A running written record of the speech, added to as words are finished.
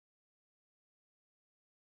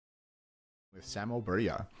with Samo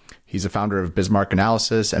Burja. He's a founder of Bismarck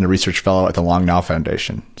Analysis and a research fellow at the Long Now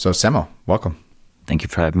Foundation. So Samo, welcome. Thank you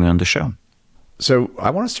for having me on the show. So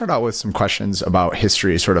I want to start out with some questions about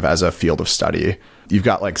history sort of as a field of study. You've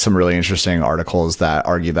got like some really interesting articles that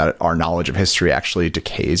argue that our knowledge of history actually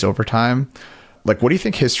decays over time. Like, what do you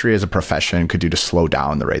think history as a profession could do to slow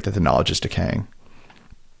down the rate that the knowledge is decaying?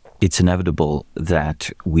 It's inevitable that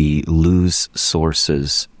we lose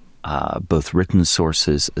sources, both written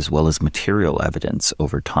sources as well as material evidence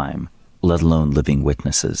over time, let alone living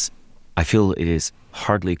witnesses. I feel it is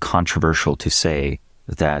hardly controversial to say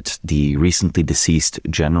that the recently deceased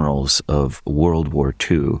generals of World War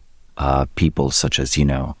II, people such as,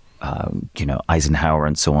 Eisenhower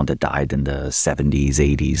and so on that died in the 70s,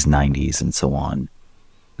 80s, 90s, and so on,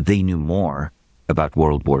 they knew more about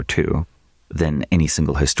World War II than any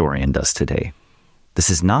single historian does today. This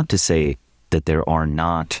is not to say that there are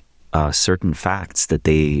not certain facts that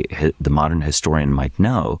the modern historian might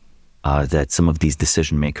know that some of these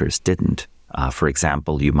decision makers didn't. For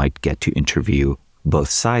example, you might get to interview both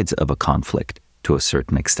sides of a conflict to a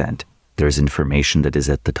certain extent. There's information that is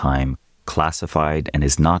at the time classified and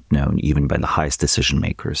is not known even by the highest decision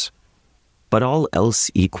makers. But all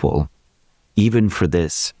else equal, even for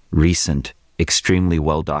this recent, extremely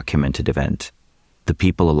well-documented event, the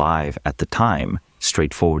people alive at the time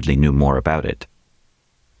straightforwardly knew more about it.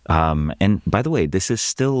 And by the way, this is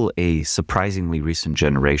still a surprisingly recent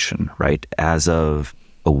generation, right? As of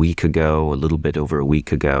a week ago, a little bit over a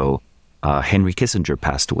week ago, Henry Kissinger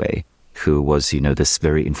passed away, who was, this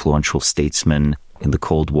very influential statesman in the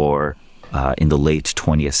Cold War, in the late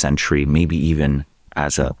 20th century, maybe even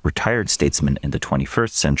as a retired statesman in the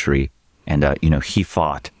 21st century. And, he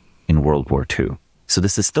fought in World War II. So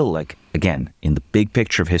this is still again, in the big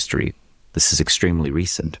picture of history, this is extremely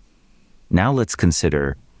recent. Now let's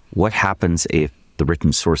consider what happens if the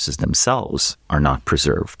written sources themselves are not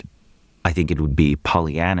preserved. I think it would be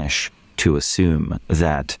Pollyannish to assume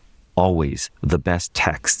that always the best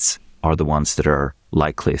texts are the ones that are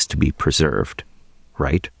likeliest to be preserved,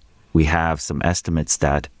 right? We have some estimates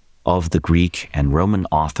that of the Greek and Roman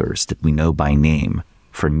authors that we know by name,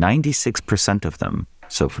 for 96% of them,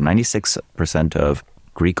 so for 96% of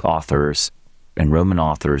Greek authors and Roman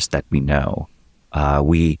authors that we know,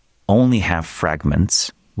 we only have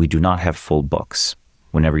fragments. We do not have full books.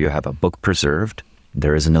 Whenever you have a book preserved,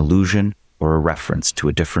 there is an allusion or a reference to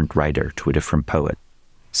a different writer, to a different poet.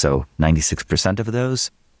 So 96% of those,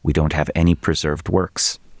 we don't have any preserved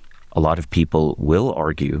works. A lot of people will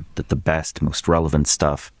argue that the best, most relevant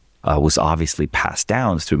stuff was obviously passed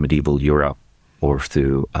down through medieval Europe or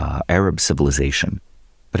through Arab civilization.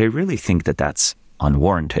 But I really think that that's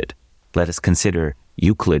unwarranted. Let us consider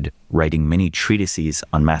Euclid writing many treatises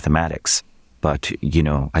on mathematics. But,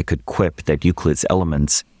 I could quip that Euclid's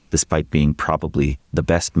Elements, despite being probably the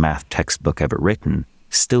best math textbook ever written,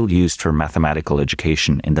 still used for mathematical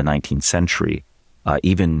education in the 19th century.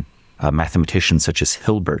 Even mathematicians such as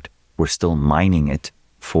Hilbert were still mining it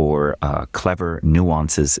for clever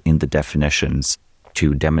nuances in the definitions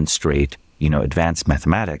to demonstrate, advanced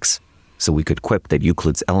mathematics. So we could quip that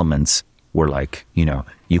Euclid's Elements were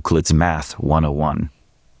Euclid's Math 101.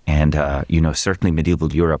 And, certainly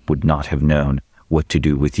medieval Europe would not have known what to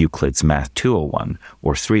do with Euclid's Math 201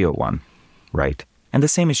 or 301, right? And the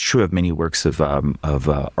same is true of many works of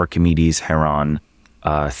Archimedes, Heron,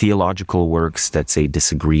 theological works that say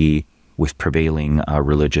disagree with prevailing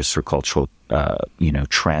religious or cultural,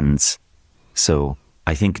 trends. So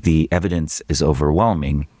I think the evidence is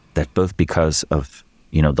overwhelming that both because of,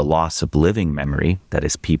 the loss of living memory, that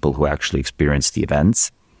is people who actually experienced the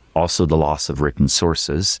events, also the loss of written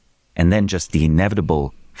sources, and then just the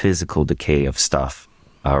inevitable physical decay of stuff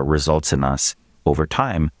results in us over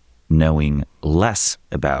time knowing less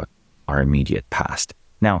about our immediate past.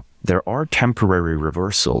 Now, there are temporary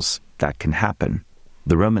reversals that can happen.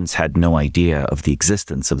 The Romans had no idea of the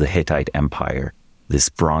existence of the Hittite Empire, this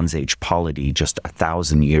Bronze Age polity just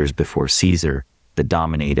 1,000 years before Caesar that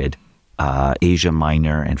dominated Asia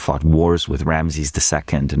Minor and fought wars with Ramses II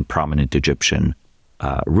and prominent Egyptian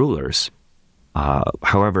rulers.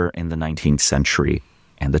 However, in the 19th century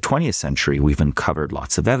and the 20th century, we've uncovered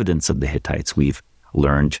lots of evidence of the Hittites. We've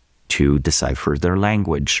learned to decipher their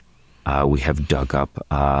language. We have dug up,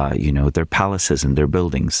 their palaces and their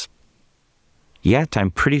buildings. Yet,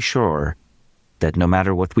 I'm pretty sure that no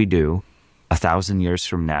matter what we do, 1,000 years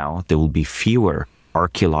from now, there will be fewer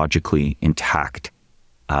archaeologically intact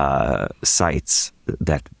sites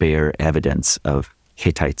that bear evidence of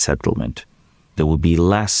Hittite settlement. There will be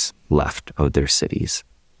less left of their cities.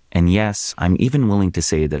 And yes, I'm even willing to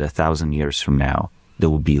say that 1,000 years from now, there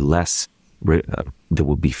will be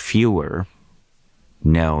fewer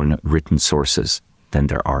known written sources than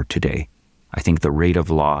there are today. I think the rate of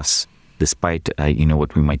loss, despite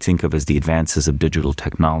what we might think of as the advances of digital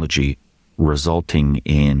technology resulting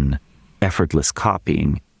in effortless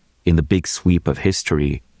copying, in the big sweep of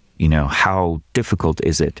history, how difficult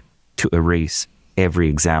is it to erase every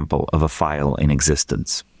example of a file in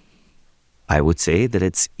existence? I would say that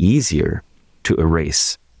it's easier to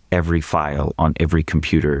erase every file on every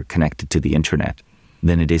computer connected to the internet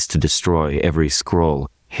than it is to destroy every scroll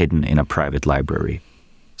hidden in a private library.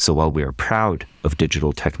 So while we are proud of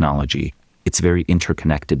digital technology, its very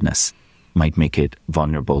interconnectedness might make it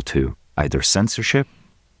vulnerable to either censorship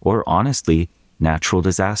or, honestly, natural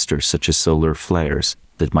disasters such as solar flares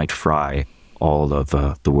that might fry all of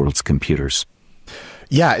the world's computers.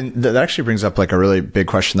 Yeah, and that actually brings up like a really big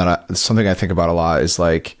question that something I think about a lot is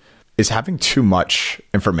like, is having too much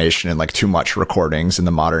information and like too much recordings in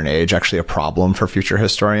the modern age actually a problem for future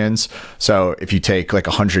historians? So if you take like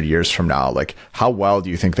 100 years from now, like how well do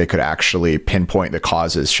you think they could actually pinpoint the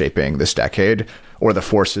causes shaping this decade or the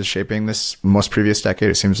forces shaping this most previous decade?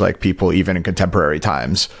 It seems like people, even in contemporary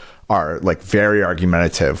times, are like very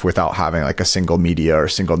argumentative without having like a single media or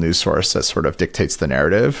single news source that sort of dictates the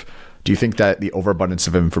narrative. Do you think that the overabundance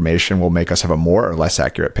of information will make us have a more or less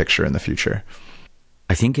accurate picture in the future?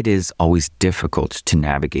 I think it is always difficult to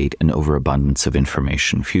navigate an overabundance of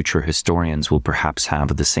information. Future historians will perhaps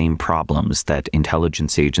have the same problems that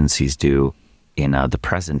intelligence agencies do in the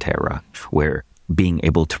present era, where being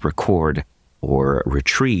able to record or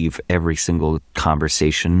retrieve every single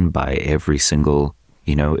conversation by every single,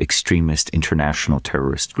 extremist international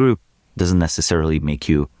terrorist group doesn't necessarily make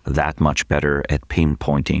you that much better at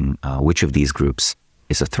pinpointing which of these groups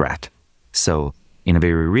is a threat. So in a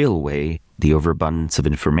very real way, the overabundance of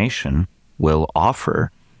information will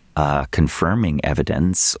offer confirming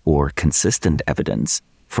evidence or consistent evidence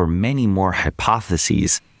for many more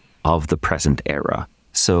hypotheses of the present era.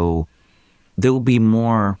 So there will be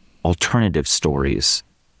more alternative stories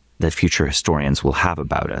that future historians will have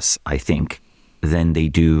about us, I think, than they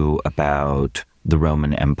do about the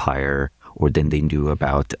Roman Empire or than they do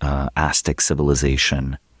about Aztec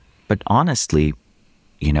civilization. But honestly,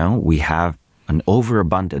 we have an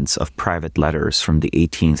overabundance of private letters from the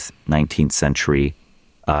 18th, 19th century,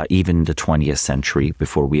 even the 20th century,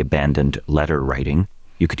 before we abandoned letter writing.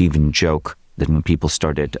 You could even joke that when people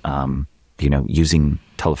started, using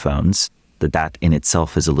telephones, that in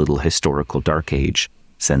itself is a little historical dark age,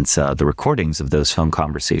 since the recordings of those phone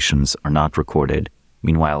conversations are not recorded.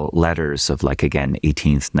 Meanwhile, letters of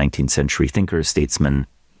 18th, 19th century thinkers, statesmen,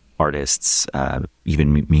 artists,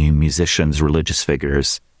 even musicians, religious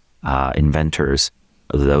figures, inventors,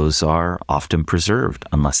 those are often preserved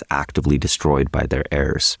unless actively destroyed by their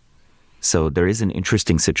heirs. So there is an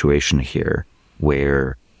interesting situation here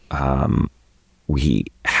where we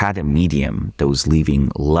had a medium that was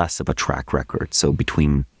leaving less of a track record. So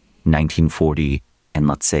between 1940 and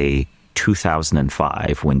let's say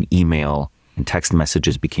 2005, when email and text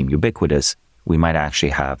messages became ubiquitous, we might actually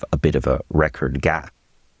have a bit of a record gap.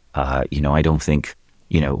 I don't think,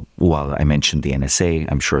 while I mentioned the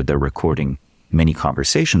NSA, I'm sure they're recording many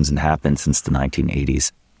conversations and have been since the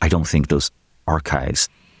 1980s. I don't think those archives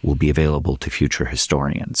will be available to future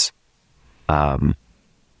historians.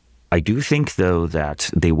 I do think, though, that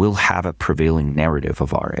they will have a prevailing narrative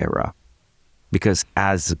of our era, because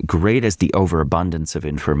as great as the overabundance of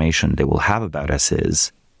information they will have about us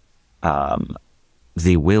is,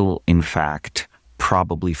 they will, in fact,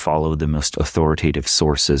 probably follow the most authoritative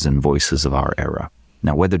sources and voices of our era.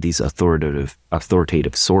 Now, whether these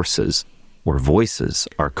authoritative sources or voices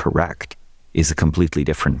are correct is a completely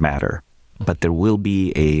different matter. But there will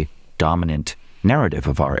be a dominant narrative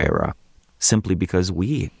of our era, simply because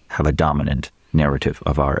we have a dominant narrative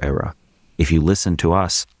of our era. If you listen to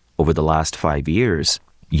us over the last 5 years,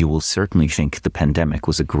 you will certainly think the pandemic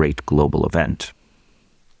was a great global event.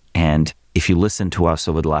 And if you listen to us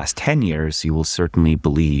over the last 10 years, you will certainly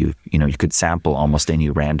believe, you could sample almost any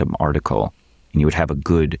random article and you would have a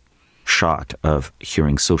good shot of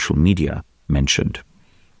hearing social media mentioned.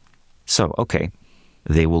 So, okay,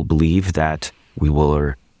 they will believe that we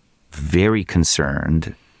were very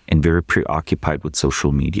concerned and very preoccupied with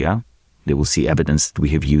social media. They will see evidence that we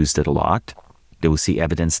have used it a lot. They will see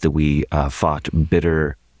evidence that we fought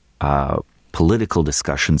bitter political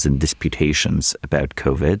discussions and disputations about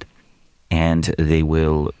COVID. And they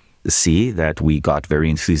will see that we got very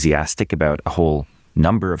enthusiastic about a whole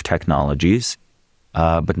number of technologies,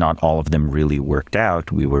 but not all of them really worked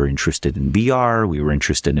out. We were interested in VR, we were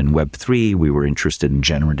interested in Web3, we were interested in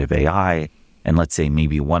generative AI. And let's say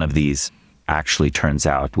maybe one of these actually turns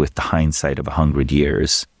out, with the hindsight of 100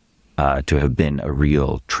 years, to have been a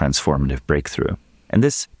real transformative breakthrough. And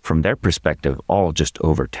this, from their perspective, all just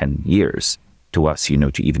over 10 years. To us,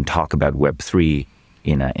 to even talk about Web3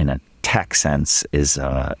 in a tech sense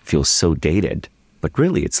feels so dated. But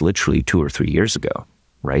really, it's literally 2 or 3 years ago,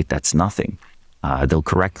 right? That's nothing. They'll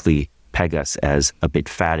correctly peg us as a bit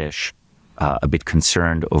faddish, a bit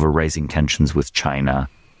concerned over rising tensions with China,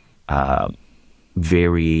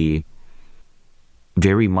 very,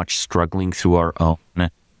 very much struggling through our own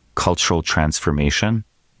cultural transformation.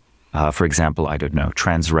 For example, I don't know,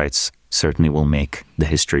 trans rights certainly will make the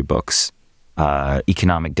history books.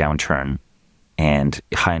 Economic downturn and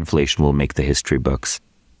high inflation will make the history books.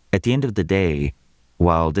 At the end of the day,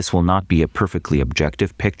 while this will not be a perfectly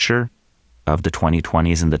objective picture of the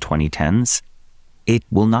 2020s and the 2010s, it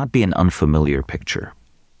will not be an unfamiliar picture.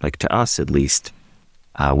 Like to us, at least,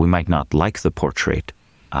 we might not like the portrait,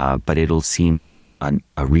 but it'll seem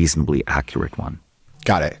a reasonably accurate one.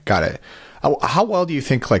 Got it. How well do you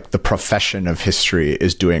think like the profession of history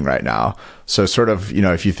is doing right now? So sort of,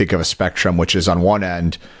 if you think of a spectrum, which is on one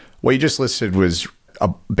end, what you just listed was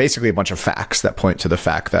basically a bunch of facts that point to the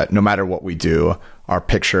fact that no matter what we do, our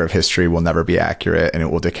picture of history will never be accurate and it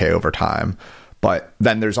will decay over time. But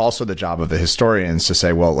then there's also the job of the historians to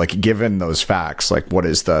say, well, like given those facts, like what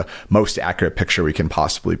is the most accurate picture we can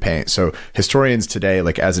possibly paint? So historians today,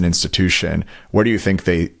 like as an institution, where do you think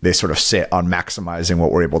they sort of sit on maximizing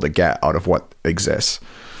what we're able to get out of what exists?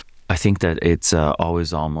 I think that it's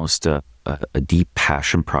always almost a deep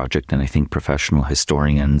passion project. And I think professional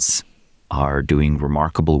historians are doing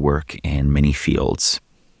remarkable work in many fields.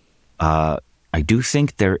 I do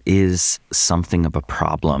think there is something of a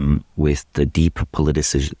problem with the deep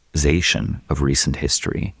politicization of recent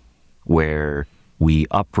history, where we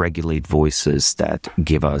upregulate voices that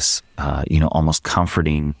give us, almost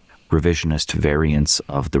comforting revisionist variants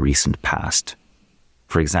of the recent past.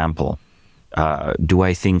 For example, do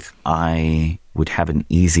I think I would have an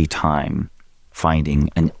easy time finding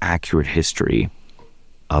an accurate history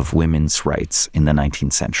of women's rights in the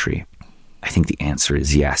 19th century? I think the answer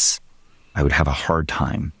is yes. I would have a hard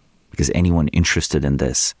time because anyone interested in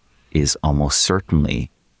this is almost certainly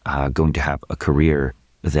going to have a career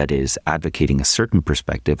that is advocating a certain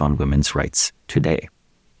perspective on women's rights today.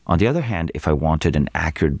 On the other hand, if I wanted an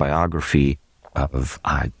accurate biography of,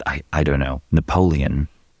 I don't know, Napoleon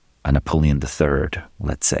III,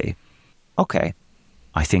 let's say, okay,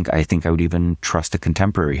 I think I would even trust a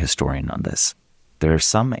contemporary historian on this. There are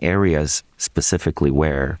some areas specifically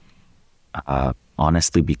where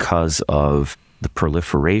honestly, because of the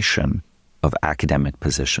proliferation of academic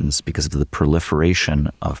positions, because of the proliferation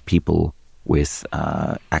of people with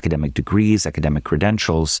academic degrees, academic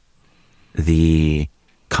credentials, the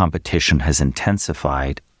competition has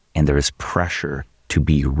intensified and there is pressure to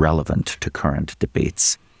be relevant to current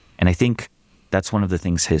debates. And I think that's one of the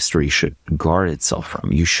things history should guard itself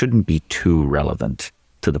from. You shouldn't be too relevant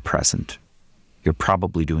to the present. You're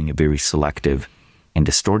probably doing a very selective and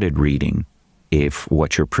distorted reading if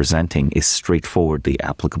what you're presenting is straightforwardly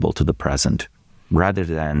applicable to the present, rather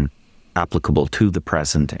than applicable to the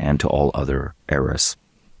present and to all other eras.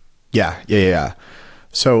 Yeah.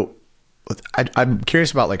 So I'm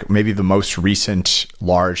curious about like maybe the most recent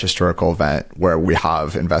large historical event where we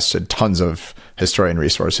have invested tons of historian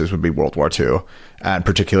resources would be World War II, and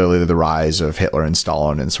particularly the rise of Hitler and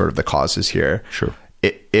Stalin and sort of the causes here. Sure.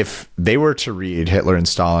 If they were to read Hitler and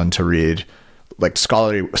Stalin, to read like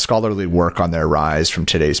scholarly work on their rise from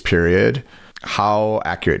today's period, how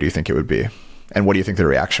accurate do you think it would be? And what do you think the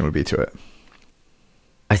reaction would be to it?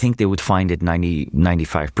 I think they would find it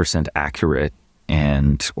 95% accurate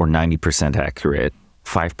or 90% accurate,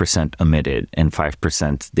 5% omitted, and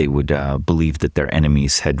 5% they would believe that their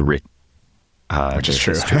enemies had written. Which is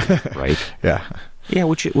true. History, right? Yeah,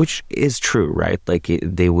 which is true, right? Like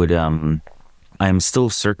they would, I'm still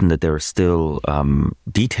certain that there are still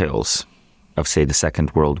details of, say, the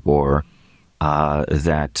Second World War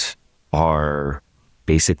that are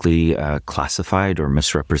basically classified or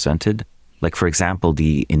misrepresented. Like, for example,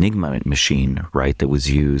 the Enigma machine, right, that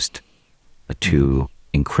was used to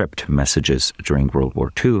encrypt messages during World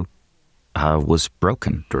War II was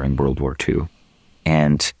broken during World War II.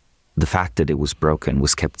 And the fact that it was broken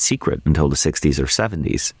was kept secret until the 60s or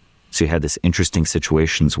 70s. So you had this interesting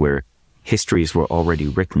situations where histories were already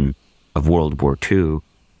written of World War II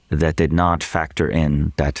that did not factor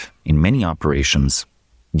in that in many operations,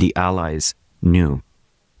 the Allies knew.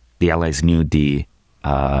 The Allies knew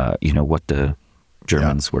what the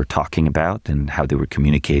Germans were talking about and how they were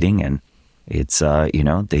communicating. And it's,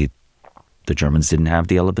 the Germans didn't have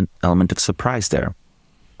the element of surprise there.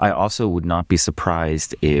 I also would not be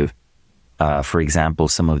surprised if For example,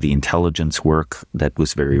 some of the intelligence work that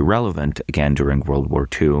was very relevant, again, during World War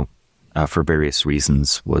II, for various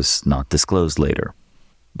reasons, was not disclosed later.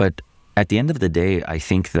 But at the end of the day, I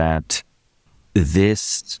think that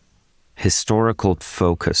this historical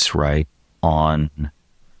focus, right, on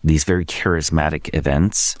these very charismatic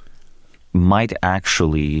events might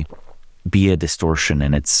actually be a distortion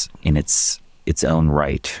in its own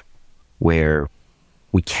right, where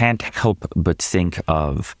we can't help but think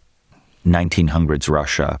of 1900s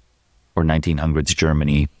Russia or 1900s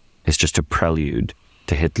Germany as just a prelude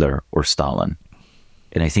to Hitler or Stalin.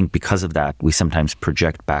 And I think because of that, we sometimes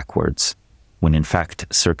project backwards when in fact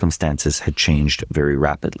circumstances had changed very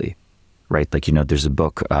rapidly, right? Like, there's a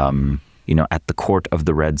book, At the Court of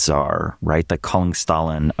the Red Tsar, right? Like calling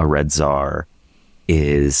Stalin a Red Tsar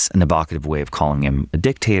is an evocative way of calling him a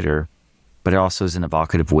dictator, but it also is an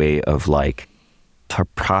evocative way of like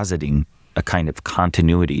positing a kind of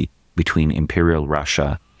continuity between Imperial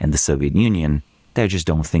Russia and the Soviet Union that I just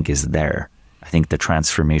don't think is there. I think the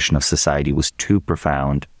transformation of society was too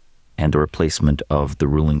profound, and the replacement of the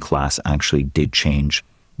ruling class actually did change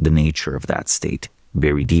the nature of that state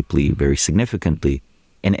very deeply, very significantly.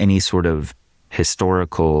 And any sort of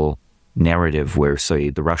historical narrative where, say,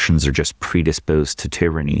 the Russians are just predisposed to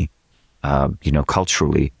tyranny,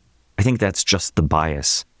 culturally, I think that's just the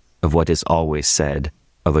bias of what is always said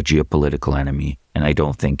of a geopolitical enemy. And I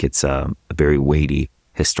don't think it's a very weighty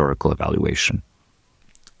historical evaluation.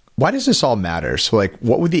 Why does this all matter? So like,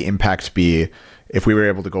 what would the impact be if we were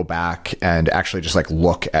able to go back and actually just like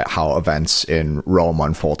look at how events in Rome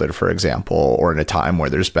unfolded, for example, or in a time where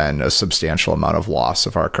there's been a substantial amount of loss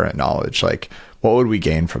of our current knowledge? Like, what would we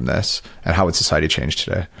gain from this, and how would society change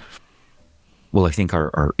today? Well, I think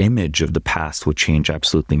our image of the past would change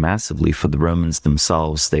absolutely massively. For the Romans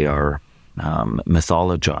themselves, they are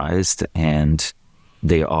mythologized, and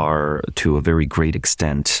they are, to a very great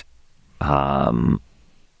extent,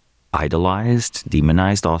 idolized,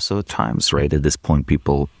 demonized also at times, right? At this point,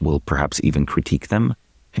 people will perhaps even critique them.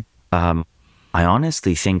 I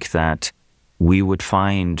honestly think that we would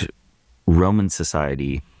find Roman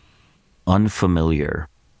society unfamiliar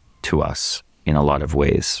to us in a lot of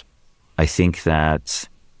ways. I think that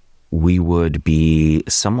we would be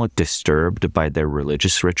somewhat disturbed by their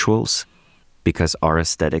religious rituals because our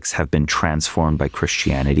aesthetics have been transformed by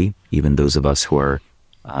Christianity. Even those of us who are,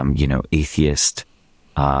 atheist,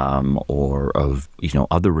 or of,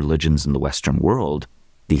 other religions in the Western world,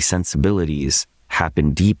 these sensibilities have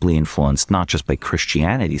been deeply influenced, not just by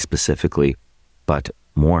Christianity specifically, but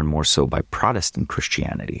more and more so by Protestant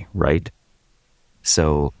Christianity, right?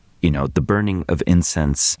 So, the burning of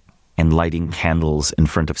incense and lighting candles in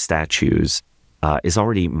front of statues is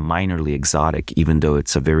already minorly exotic, even though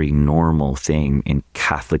it's a very normal thing in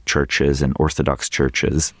Catholic churches and Orthodox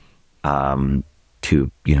churches, to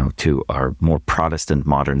our more Protestant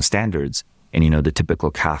modern standards. And, the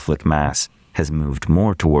typical Catholic Mass has moved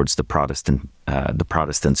more towards the Protestant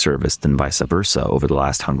service than vice versa over the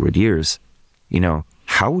last 100 years.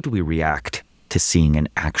 How would we react to seeing an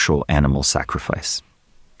actual animal sacrifice?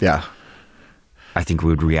 Yeah. I think we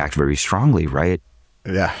would react very strongly, right?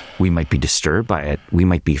 Yeah. We might be disturbed by it. We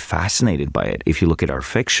might be fascinated by it. If you look at our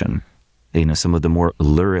fiction, some of the more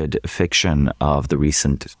lurid fiction of the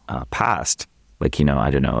recent past, like,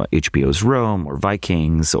 HBO's Rome or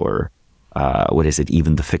Vikings or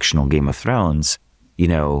even the fictional Game of Thrones,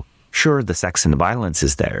 sure, the sex and the violence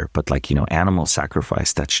is there, but animal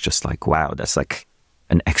sacrifice, that's just like, wow, that's like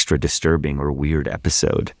an extra disturbing or weird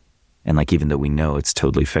episode. And even though we know it's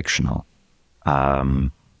totally fictional,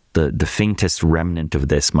 the faintest remnant of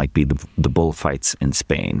this might be the bullfights in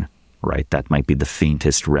Spain, right? That might be the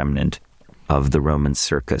faintest remnant of the Roman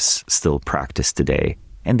circus still practiced today.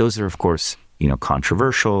 And those are, of course,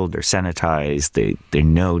 controversial, they're sanitized, they're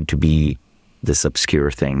known to be this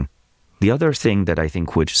obscure thing. The other thing that I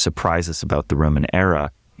think would surprise us about the Roman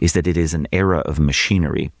era is that it is an era of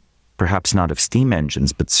machinery, perhaps not of steam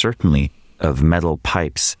engines, but certainly of metal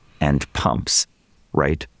pipes and pumps,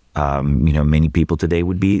 right? Many people today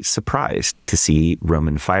would be surprised to see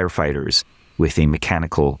Roman firefighters with a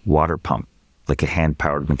mechanical water pump, like a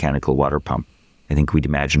hand-powered mechanical water pump. I think we'd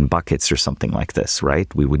imagine buckets or something like this,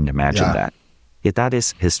 right? We wouldn't imagine that. Yet that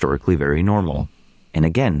is historically very normal. And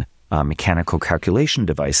again, mechanical calculation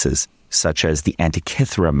devices, such as the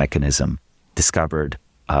Antikythera mechanism, discovered,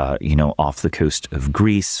 off the coast of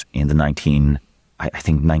Greece in the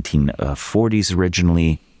 1940s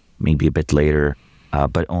originally, maybe a bit later,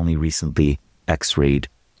 but only recently X-rayed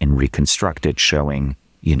and reconstructed, showing,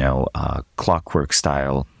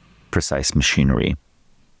 clockwork-style precise machinery,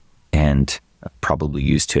 and probably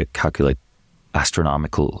used to calculate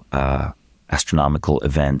astronomical astronomical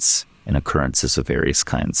events and occurrences of various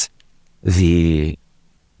kinds. The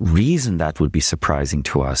reason that would be surprising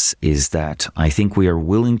to us is that I think we are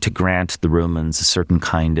willing to grant the Romans a certain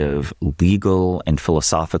kind of legal and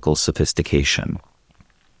philosophical sophistication,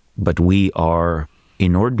 but we are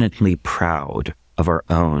inordinately proud of our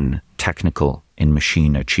own technical and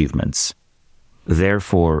machine achievements.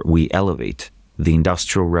 Therefore, we elevate the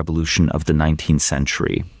Industrial Revolution of the 19th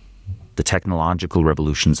century, the technological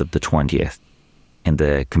revolutions of the 20th, and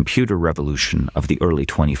the computer revolution of the early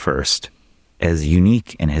 21st as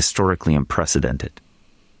unique and historically unprecedented.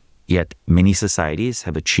 Yet many societies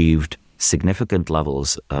have achieved significant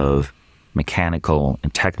levels of mechanical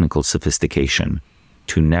and technical sophistication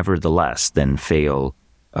to nevertheless then fail,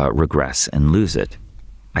 regress, and lose it.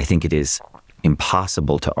 I think it is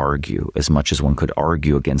impossible to argue, as much as one could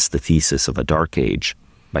argue against the thesis of a dark age,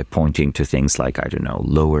 by pointing to things like, I don't know,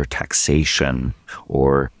 lower taxation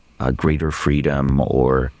or greater freedom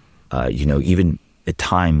or, even at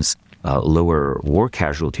times lower war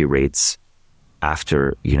casualty rates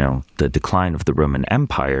after, the decline of the Roman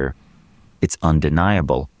Empire. It's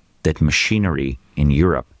undeniable that machinery in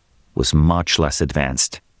Europe was much less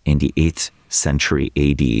advanced in the 8th century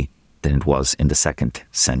AD than it was in the 2nd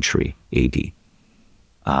century AD.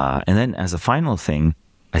 And then as a final thing,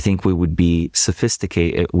 I think we would be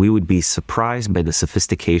surprised by the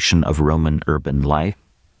sophistication of Roman urban life,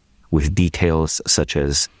 with details such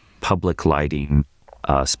as public lighting,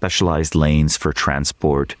 specialized lanes for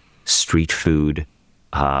transport, street food,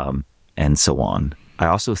 and so on. I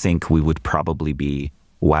also think we would probably be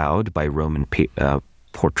wowed by Roman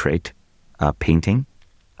portrait painting.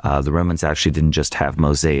 The Romans actually didn't just have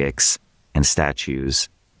mosaics and statues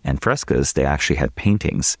and frescoes, they actually had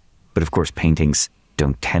paintings. But of course, paintings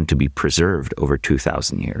don't tend to be preserved over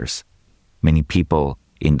 2,000 years. Many people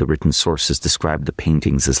in the written sources describe the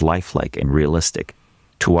paintings as lifelike and realistic.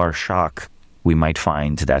 To our shock, we might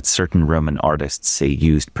find that certain Roman artists, say,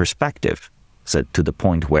 used perspective, so to the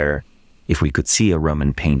point where if we could see a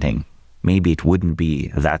Roman painting, maybe it wouldn't be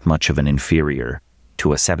that much of an inferior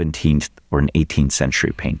to a 17th or an 18th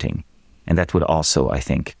century painting. And that would also, I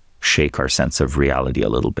think, shake our sense of reality a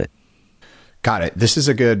little bit. Got it. This is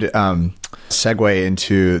a good segue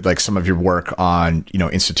into like some of your work on,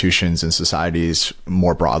 institutions and societies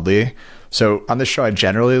more broadly. So on this show, I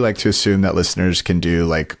generally like to assume that listeners can do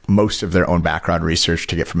like most of their own background research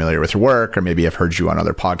to get familiar with your work, or maybe have heard you on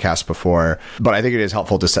other podcasts before. But I think it is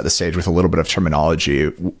helpful to set the stage with a little bit of terminology.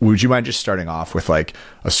 Would you mind just starting off with like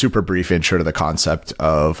a super brief intro to the concept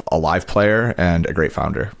of a live player and a great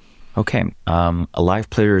founder? Okay. A live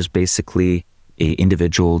player is basically an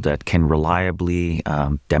individual that can reliably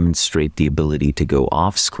demonstrate the ability to go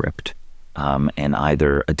off script and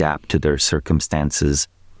either adapt to their circumstances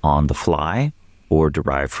on the fly or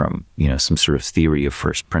derive from, some sort of theory of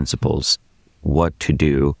first principles, what to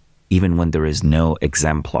do, even when there is no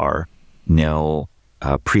exemplar, no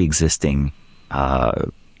pre-existing,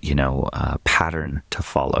 pattern to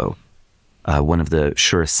follow. One of the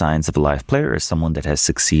surest signs of a live player is someone that has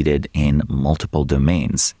succeeded in multiple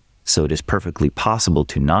domains. So it is perfectly possible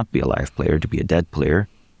to not be a live player, to be a dead player,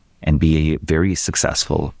 and be a very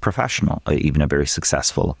successful professional, even a very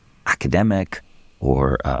successful academic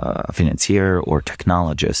or a financier or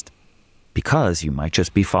technologist, because you might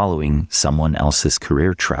just be following someone else's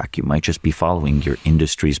career track. You might just be following your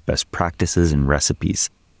industry's best practices and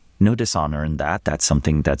recipes. No dishonor in that. That's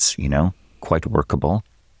something that's, quite workable.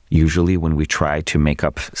 Usually when we try to make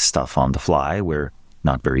up stuff on the fly, we're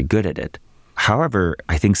not very good at it. However,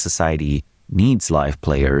 I think society needs live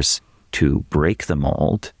players to break the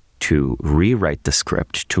mold, to rewrite the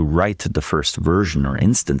script, to write the first version or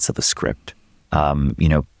instance of a script.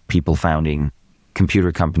 People founding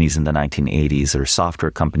computer companies in the 1980s or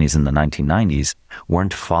software companies in the 1990s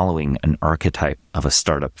weren't following an archetype of a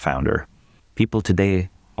startup founder. People today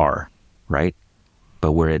are, right?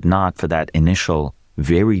 But were it not for that initial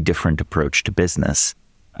very different approach to business,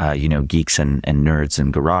 geeks and nerds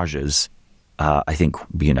in garages, I think,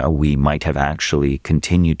 we might have actually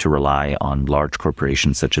continued to rely on large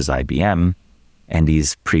corporations such as IBM, and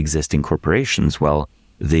these pre-existing corporations, well,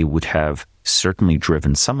 they would have certainly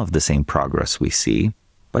driven some of the same progress we see,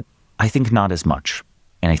 but I think not as much.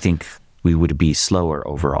 And I think we would be slower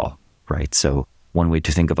overall, right? So one way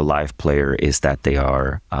to think of a live player is that they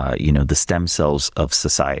are, the stem cells of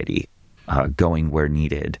society, going where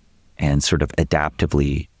needed and sort of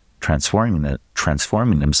adaptively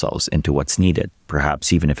transforming themselves into what's needed,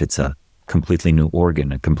 perhaps even if it's a completely new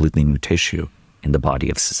organ, a completely new tissue in the body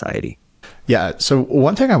of society. Yeah. So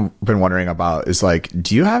one thing I've been wondering about is like,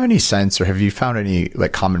 do you have any sense or have you found any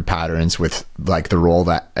like common patterns with like the role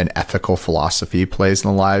that an ethical philosophy plays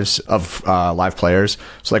in the lives of live players?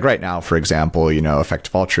 So like right now, for example,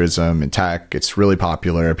 effective altruism in tech, it's really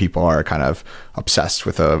popular. People are kind of obsessed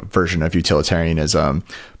with a version of utilitarianism,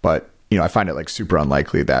 but I find it like super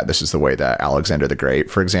unlikely that this is the way that Alexander the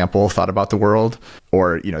Great, for example, thought about the world,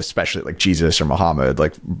 or, especially like Jesus or Muhammad,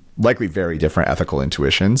 like likely very different ethical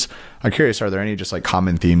intuitions. I'm curious, are there any just like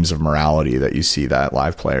common themes of morality that you see that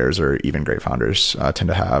live players or even great founders tend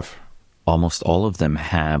to have? Almost all of them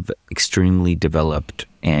have extremely developed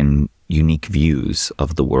and unique views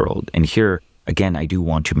of the world. And here, again, I do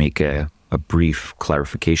want to make a brief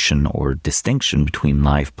clarification or distinction between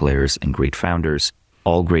live players and great founders.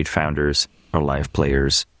 All great founders are live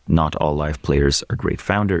players. Not all live players are great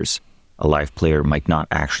founders. A live player might not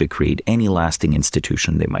actually create any lasting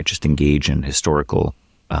institution. They might just engage in historical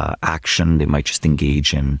action. They might just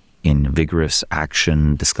engage in vigorous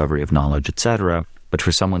action, discovery of knowledge, etc. But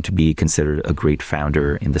for someone to be considered a great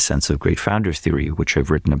founder in the sense of great founders theory, which I've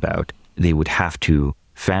written about, they would have to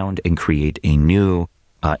found and create a new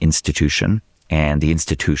institution, and the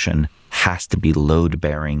institution has to be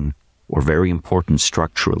load-bearing or very important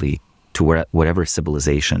structurally to whatever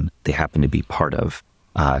civilization they happen to be part of.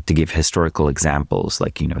 To give historical examples,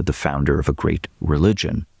 like, the founder of a great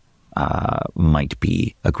religion might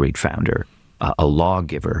be a great founder. A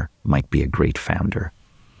lawgiver might be a great founder.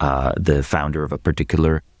 The founder of a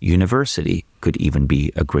particular university could even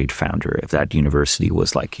be a great founder if that university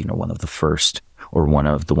was like, one of the first or one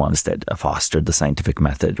of the ones that fostered the scientific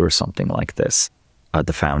method or something like this.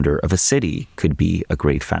 The founder of a city could be a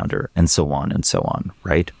great founder, and so on,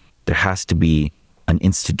 right? There has to be an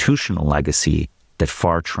institutional legacy that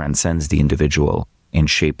far transcends the individual and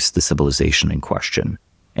shapes the civilization in question.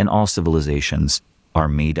 And all civilizations are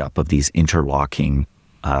made up of these interlocking,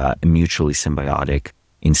 mutually symbiotic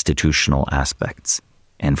institutional aspects.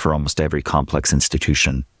 And for almost every complex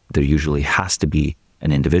institution, there usually has to be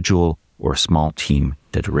an individual or a small team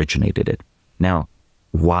that originated it. Now,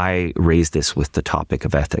 why raise this with the topic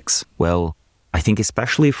of ethics? Well, I think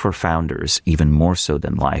especially for founders, even more so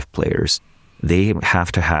than live players, they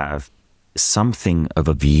have to have something of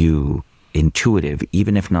a view, intuitive,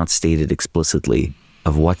 even if not stated explicitly,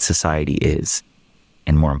 of what society is,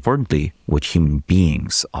 and more importantly, what human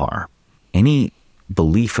beings are. Any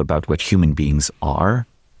belief about what human beings are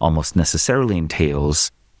almost necessarily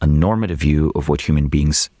entails a normative view of what human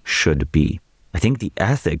beings should be. I think the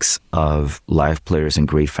ethics of live players and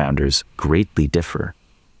great founders greatly differ,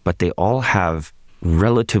 but they all have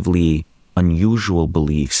relatively unusual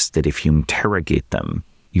beliefs that if you interrogate them,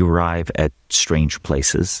 you arrive at strange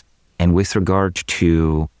places. And with regard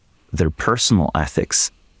to their personal ethics,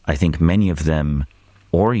 I think many of them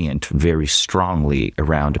orient very strongly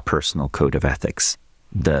around a personal code of ethics.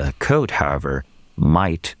 The code, however,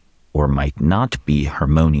 might or might not be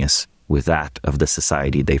harmonious with that of the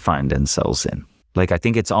society they find themselves in. Like, I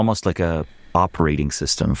think it's almost like a operating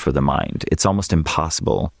system for the mind. It's almost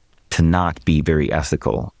impossible to not be very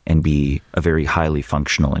ethical and be a very highly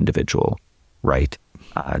functional individual, right?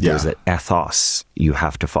 There's an ethos you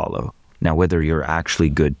have to follow. Now, whether you're actually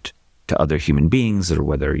good to other human beings or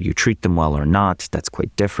whether you treat them well or not, that's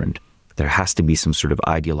quite different. There has to be some sort of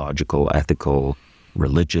ideological, ethical,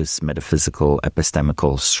 religious, metaphysical,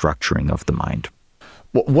 epistemical structuring of the mind.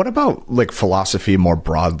 What about like philosophy more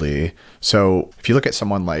broadly? So if you look at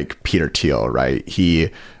someone like Peter Thiel, right, he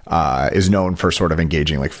is known for sort of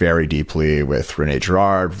engaging like very deeply with René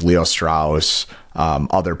Girard, Leo Strauss,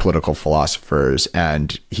 other political philosophers,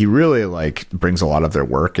 and he really like brings a lot of their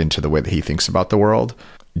work into the way that he thinks about the world.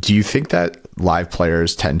 Do you think that live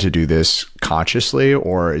players tend to do this consciously,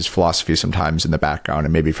 or is philosophy sometimes in the background?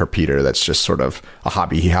 And maybe for Peter, that's just sort of a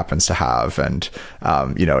hobby he happens to have. And,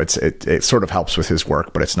 it sort of helps with his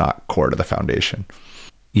work, but it's not core to the foundation.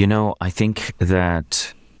 I think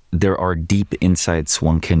that there are deep insights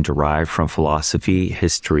one can derive from philosophy,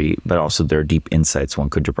 history, but also there are deep insights one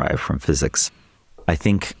could derive from physics. I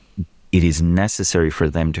think it is necessary for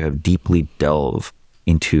them to have deeply delved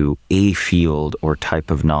into a field or type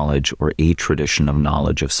of knowledge or a tradition of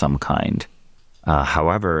knowledge of some kind.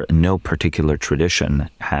 However, no particular tradition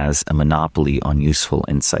has a monopoly on useful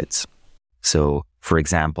insights. So, for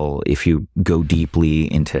example, if you go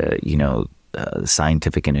deeply into, the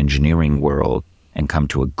scientific and engineering world and come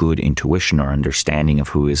to a good intuition or understanding of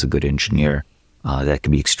who is a good engineer, that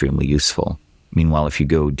can be extremely useful. Meanwhile, if you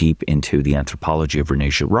go deep into the anthropology of René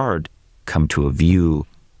Girard, come to a view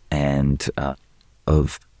and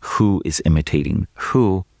of who is imitating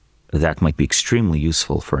who, that might be extremely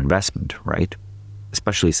useful for investment, right?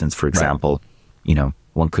 especially since, for example,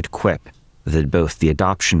 one could quip that both the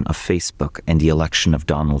adoption of Facebook and the election of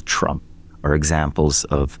Donald Trump are examples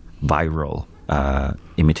of viral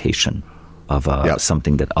imitation of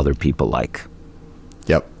something that other people like.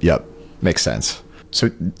 Yep. Makes sense. So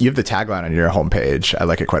you have the tagline on your homepage. I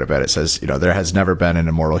like it quite a bit. It says, there has never been an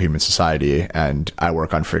immoral human society, and I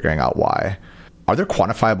work on figuring out why. Are there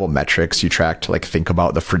quantifiable metrics you track to think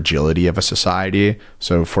about the fragility of a society?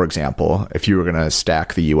 So for example, if you were going to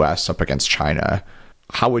stack the US up against China,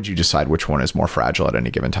 how would you decide which one is more fragile at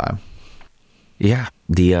any given time? Yeah,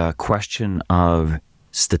 the question of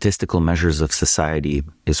statistical measures of society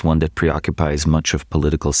is one that preoccupies much of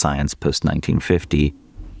political science post-1950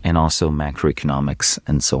 and also macroeconomics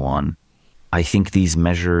and so on. I think these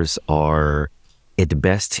measures are at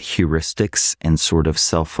best heuristics and sort of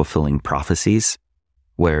self-fulfilling prophecies,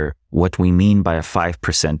 where what we mean by a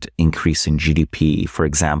 5% increase in GDP, for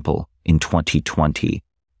example, in 2020,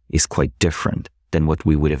 is quite different than what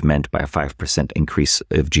we would have meant by a 5% increase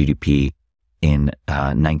of GDP in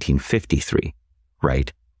 1953,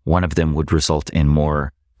 right? One of them would result in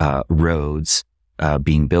more roads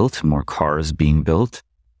being built, more cars being built,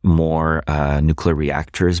 more nuclear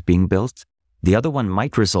reactors being built. The other one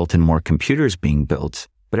might result in more computers being built,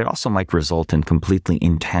 but it also might result in completely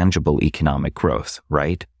intangible economic growth,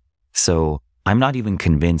 right? So I'm not even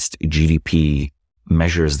convinced GDP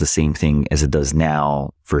measures the same thing as it does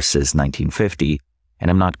now versus 1950.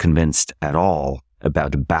 And I'm not convinced at all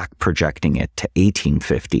about back projecting it to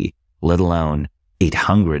 1850, let alone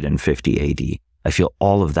 850 AD. I feel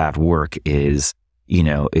all of that work is,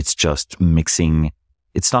 it's just mixing.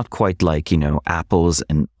 It's not quite like, apples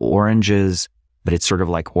and oranges, but it's sort of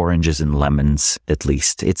like oranges and lemons, at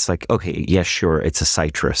least. It's like, okay, yeah, sure, it's a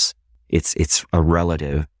citrus. It's a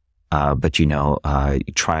relative. But, you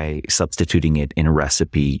try substituting it in a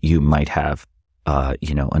recipe, you might have,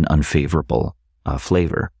 an unfavorable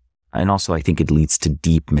flavor. And also, I think it leads to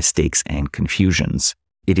deep mistakes and confusions.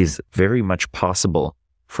 It is very much possible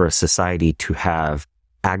for a society to have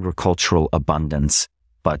agricultural abundance,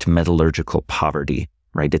 but metallurgical poverty,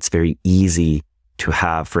 right? It's very easy to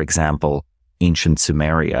have, for example, ancient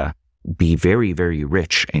Sumeria be very, very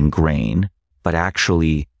rich in grain, but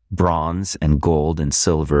actually bronze and gold and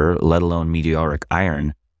silver, let alone meteoric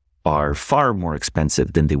iron, are far more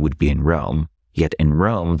expensive than they would be in Rome. Yet in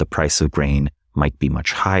Rome, the price of grain might be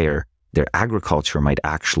much higher. Their agriculture might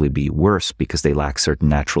actually be worse because they lack certain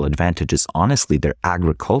natural advantages. Honestly, their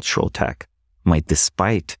agricultural tech might,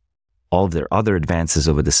 despite all of their other advances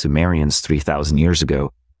over the Sumerians 3,000 years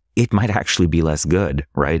ago, it might actually be less good,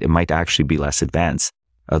 right? It might actually be less advanced.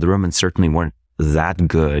 The Romans certainly weren't that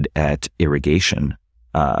good at irrigation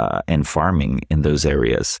and farming in those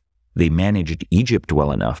areas. They managed Egypt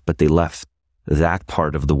well enough, but they left that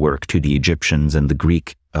part of the work to the Egyptians and the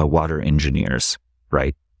Greek water engineers,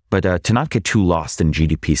 right? But to not get too lost in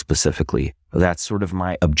GDP specifically, that's sort of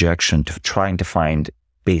my objection to trying to find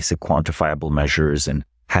basic quantifiable measures and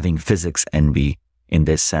having physics envy in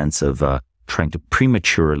this sense of trying to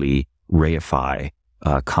prematurely reify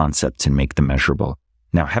concepts and make them measurable.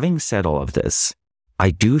 Now, having said all of this,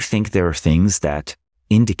 I do think there are things that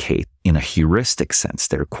indicate in a heuristic sense,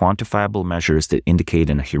 there are quantifiable measures that indicate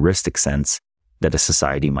in a heuristic sense that a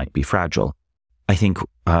society might be fragile. I think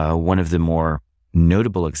one of the more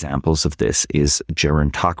notable examples of this is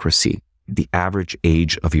gerontocracy, the average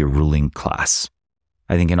age of your ruling class.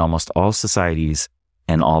 I think in almost all societies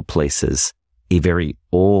and all places, a very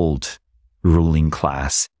old ruling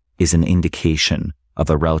class is an indication of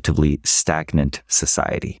a relatively stagnant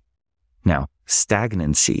society. Now,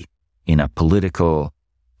 stagnancy in a political,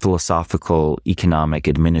 philosophical, economic,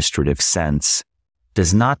 administrative sense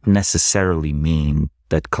does not necessarily mean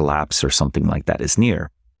that collapse or something like that is near.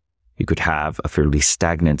 You could have a fairly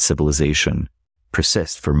stagnant civilization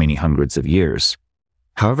persist for many hundreds of years.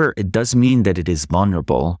 However, it does mean that it is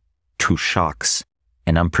vulnerable to shocks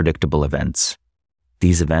and unpredictable events.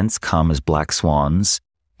 These events come as black swans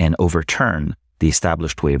and overturn the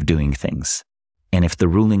established way of doing things. And if the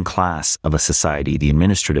ruling class of a society, the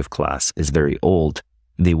administrative class, is very old,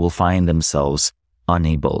 they will find themselves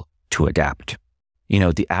unable to adapt.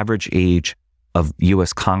 The average age of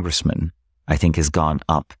U.S. congressmen, I think, has gone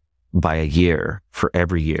up by a year for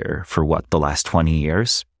every year for the last 20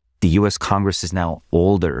 years. The U.S. Congress is now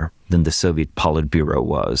older than the Soviet Politburo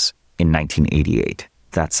was in 1988.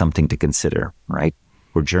 That's something to consider, right?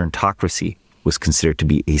 Where gerontocracy was considered to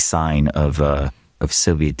be a sign of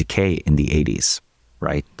Soviet decay in the 80s,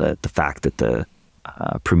 right? The fact that the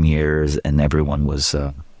premiers and everyone was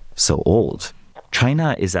so old.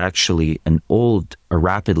 China is actually a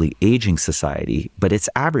rapidly aging society, but its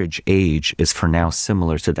average age is for now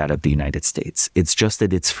similar to that of the United States. It's just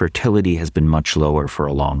that its fertility has been much lower for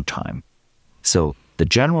a long time. So the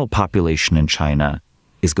general population in China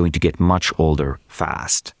is going to get much older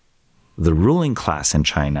fast. The ruling class in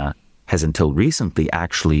China has until recently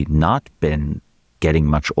actually not been getting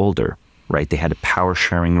much older, right? They had a power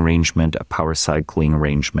sharing arrangement, a power cycling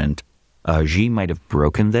arrangement. Xi might have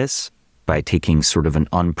broken this by taking sort of an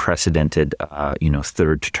unprecedented,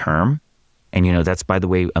 third term. And, that's, by the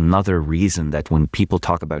way, another reason that when people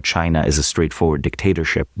talk about China as a straightforward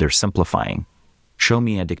dictatorship, they're simplifying. Show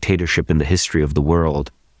me a dictatorship in the history of the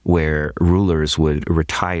world where rulers would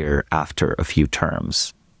retire after a few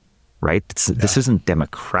terms, right? This isn't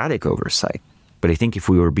democratic oversight. But I think if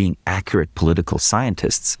we were being accurate political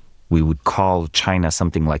scientists, we would call China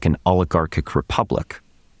something like an oligarchic republic.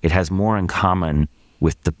 It has more in common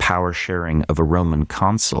with the power sharing of a Roman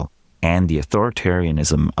consul and the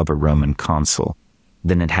authoritarianism of a Roman consul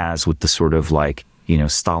than it has with the sort of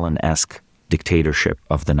Stalin-esque dictatorship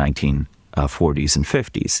of the 1940s and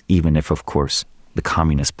 50s, even if, of course, the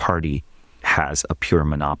Communist Party has a pure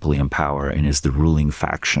monopoly in power and is the ruling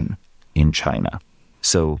faction in China.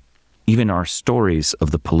 So even our stories of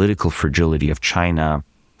the political fragility of China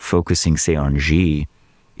focusing, say, on Xi,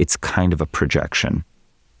 it's kind of a projection.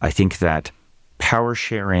 I think that power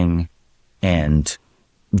sharing and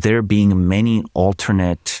there being many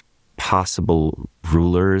alternate possible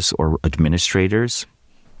rulers or administrators,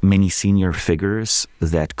 many senior figures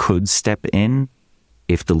that could step in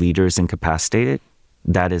if the leader is incapacitated,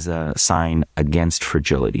 that is a sign against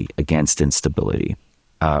fragility, against instability.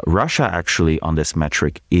 Russia actually on this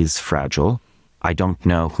metric is fragile. I don't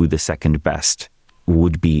know who the second best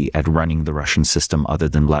would be at running the Russian system other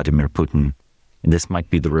than Vladimir Putin. And this might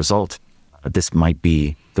be the result. This might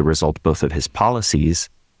be the result both of his policies,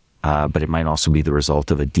 but it might also be the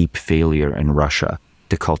result of a deep failure in Russia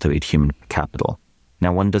to cultivate human capital.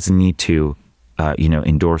 Now, one doesn't need to,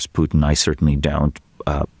 endorse Putin. I certainly don't,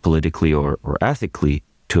 politically or ethically,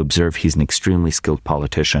 to observe he's an extremely skilled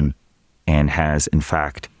politician and has, in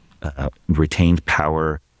fact, retained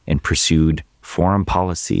power and pursued foreign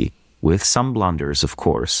policy with some blunders, of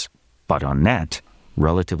course, but on net,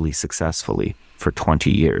 relatively successfully for 20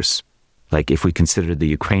 years. Like, if we consider the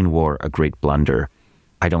Ukraine war a great blunder,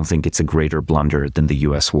 I don't think it's a greater blunder than the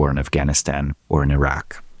U.S. war in Afghanistan or in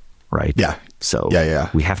Iraq, right? Yeah. So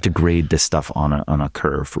we have to grade this stuff on a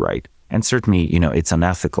curve, right? And certainly, it's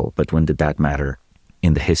unethical, but when did that matter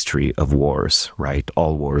in the history of wars, right?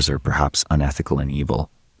 All wars are perhaps unethical and evil,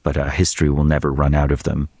 but history will never run out of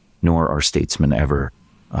them, nor are statesmen ever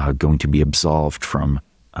going to be absolved from,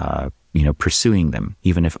 pursuing them,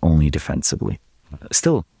 even if only defensively.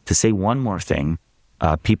 Still, to say one more thing,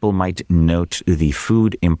 people might note the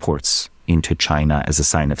food imports into China as a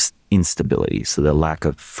sign of instability, so the lack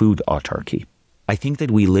of food autarky. I think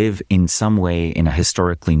that we live in some way in a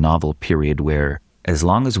historically novel period where, as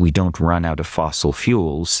long as we don't run out of fossil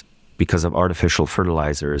fuels because of artificial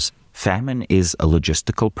fertilizers, famine is a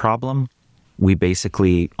logistical problem. We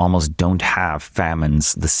basically almost don't have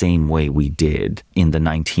famines the same way we did in the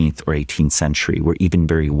 19th or 18th century, where even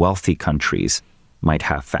very wealthy countries might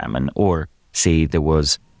have famine. Or say there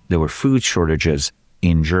were food shortages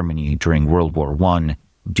in Germany during World War I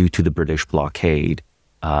due to the British blockade,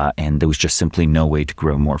 and there was just simply no way to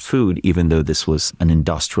grow more food, even though this was an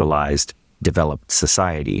industrialized, developed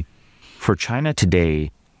society. For China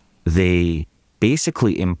today, they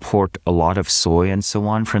basically import a lot of soy and so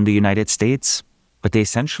on from the United States, but they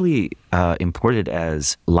essentially import it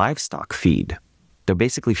as livestock feed. They're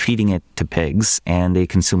basically feeding it to pigs, and they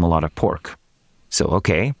consume a lot of pork. So,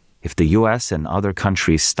 okay, if the US and other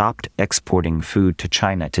countries stopped exporting food to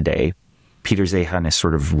China today, Peter Zeihan is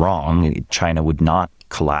sort of wrong. China would not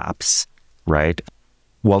collapse, right?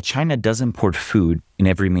 While China does import food in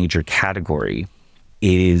every major category,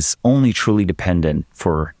 it is only truly dependent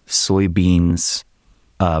for soybeans,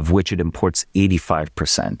 of which it imports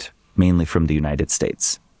 85%, mainly from the United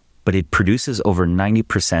States. But it produces over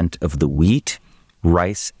 90% of the wheat,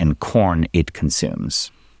 rice, and corn it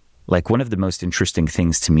consumes. Like, one of the most interesting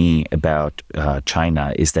things to me about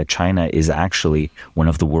China is that China is actually one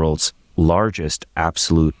of the world's largest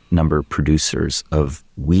absolute number producers of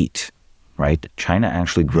wheat, right? China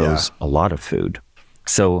actually grows a lot of food.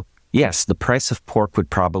 So yes, the price of pork would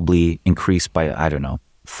probably increase by,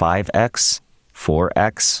 5x,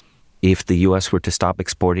 4x if the US were to stop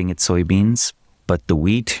exporting its soybeans. But the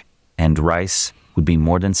wheat and rice would be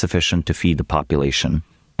more than sufficient to feed the population.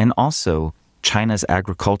 And also, China's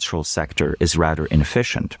agricultural sector is rather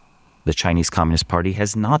inefficient. the Chinese Communist Party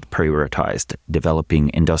has not prioritized developing,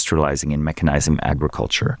 industrializing, and mechanizing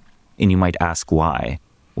agriculture. And you might ask why.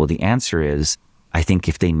 Well, the answer is, I think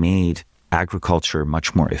if they made agriculture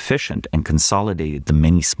much more efficient and consolidated the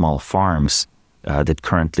many small farms that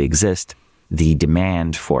currently exist, the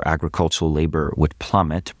demand for agricultural labor would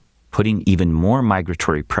plummet, putting even more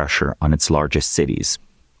migratory pressure on its largest cities.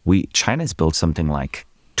 China's built something like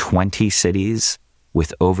 20 cities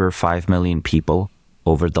with over 5 million people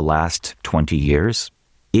over the last 20 years.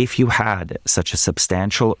 If you had such a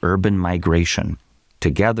substantial urban migration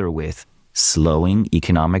together with slowing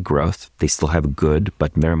economic growth, they still have good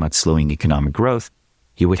but very much slowing economic growth,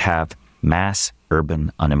 you would have mass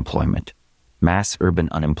urban unemployment. Mass urban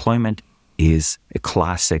unemployment is a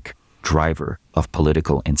classic driver of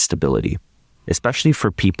political instability, especially for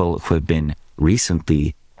people who have been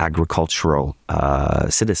recently agricultural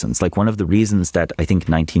citizens. Like, one of the reasons that I think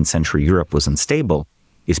 19th century Europe was unstable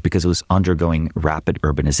is because it was undergoing rapid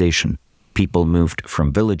urbanization. People moved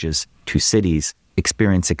from villages to cities,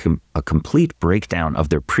 experiencing a complete breakdown of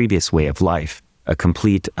their previous way of life, a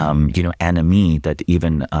complete anomie that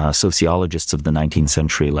even sociologists of the 19th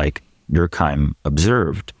century like Durkheim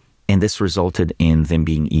observed. And this resulted in them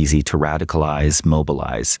being easy to radicalize,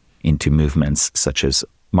 mobilize into movements such as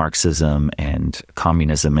Marxism and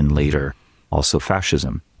communism, and later also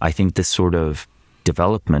fascism. I think this sort of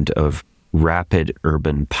development of rapid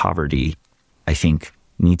urban poverty, I think,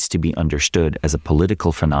 needs to be understood as a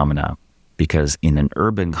political phenomena, because in an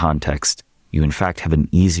urban context, you in fact have an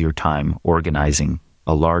easier time organizing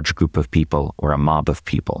a large group of people or a mob of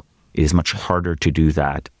people. It is much harder to do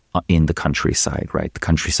that in the countryside, right? The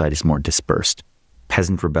countryside is more dispersed.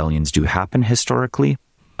 Peasant rebellions do happen historically,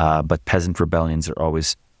 but peasant rebellions are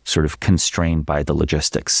always sort of constrained by the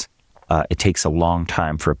logistics. It takes a long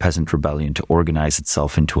time for a peasant rebellion to organize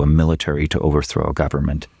itself into a military to overthrow a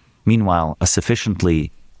government. Meanwhile, a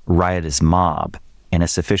sufficiently riotous mob and a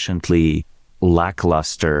sufficiently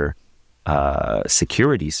lackluster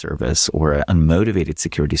security service or an unmotivated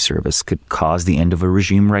security service could cause the end of a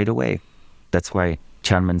regime right away. That's why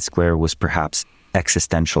Tiananmen Square was perhaps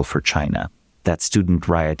existential for China. That student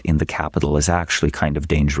riot in the capital is actually kind of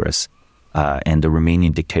dangerous. And the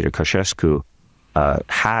Romanian dictator Ceausescu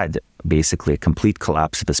had basically a complete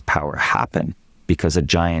collapse of his power happen because a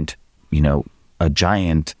giant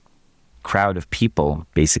crowd of people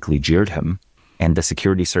basically jeered him, and the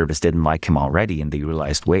security service didn't like him already, and they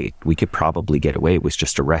realized, wait, we could probably get away with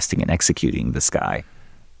just arresting and executing this guy.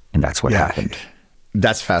 And that's what happened.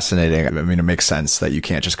 That's fascinating. I mean, it makes sense that you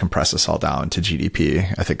can't just compress this all down to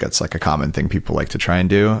GDP. I think that's like a common thing people like to try and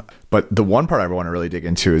do. But the one part I want to really dig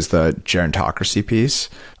into is the gerontocracy piece.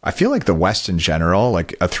 I feel like the West in general,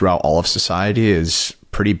 like throughout all of society, is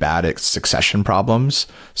pretty bad at succession problems.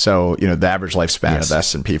 So, the average lifespan of the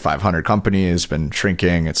S&P 500 company has been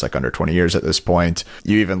shrinking. It's like under 20 years at this point.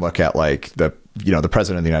 You even look at like the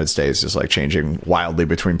president of the United States is like changing wildly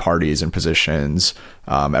between parties and positions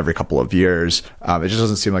every couple of years. It just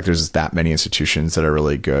doesn't seem like there's that many institutions that are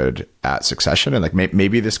really good at succession. And like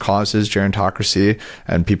maybe this causes gerontocracy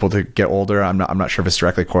and people to get older. I'm not sure if it's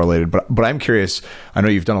directly correlated, but I'm curious. I know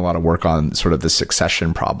you've done a lot of work on sort of the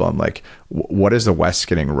succession problem. Like, what is the West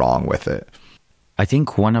getting wrong with it? I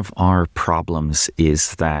think one of our problems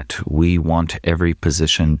is that we want every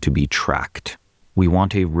position to be tracked. We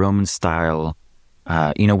want a Roman style.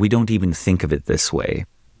 We don't even think of it this way,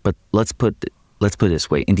 but let's put it this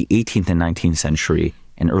way. In the 18th and 19th century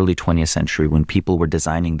and early 20th century, when people were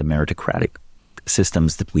designing the meritocratic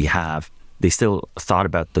systems that we have, they still thought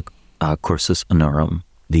about the cursus honorum,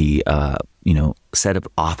 the set of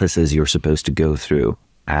offices you're supposed to go through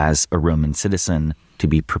as a Roman citizen to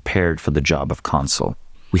be prepared for the job of consul.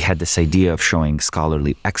 We had this idea of showing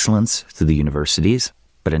scholarly excellence through the universities,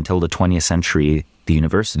 but until the 20th century, the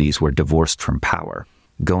universities were divorced from power.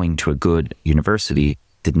 Going to a good university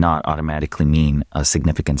did not automatically mean a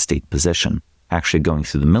significant state position. Actually, going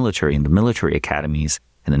through the military and the military academies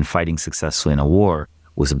and then fighting successfully in a war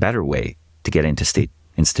was a better way to get into state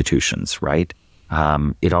institutions, right?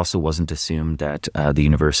 It also wasn't assumed that the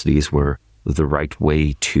universities were the right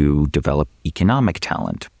way to develop economic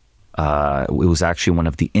talent. It was actually one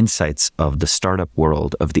of the insights of the startup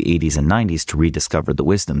world of the 80s and 90s to rediscover the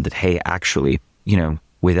wisdom that, hey, actually,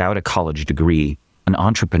 without a college degree, an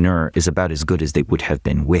entrepreneur is about as good as they would have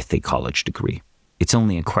been with a college degree. It's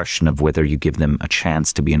only a question of whether you give them a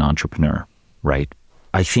chance to be an entrepreneur, right?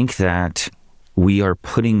 I think that we are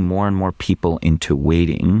putting more and more people into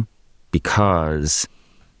waiting because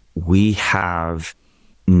we have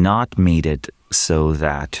not made it so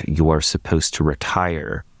that you are supposed to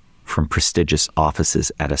retire from prestigious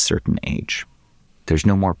offices at a certain age. there's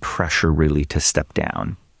no more pressure really to step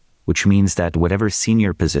down, which means that whatever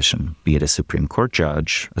senior position, be it a Supreme Court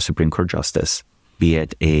judge, a Supreme Court justice, be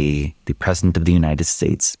it the President of the United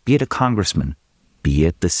States, be it a congressman, be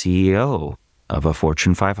it the CEO of a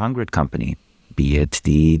Fortune 500 company, be it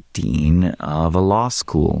the dean of a law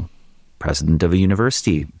school, president of a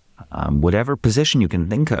university, whatever position you can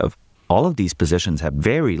think of, all of these positions have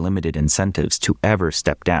very limited incentives to ever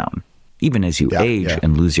step down. Even as you age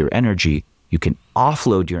and lose your energy, you can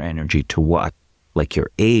offload your energy to what? Like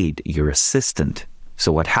your aide, your assistant.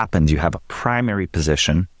 So what happens? You have a primary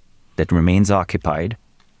position that remains occupied.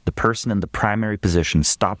 The person in the primary position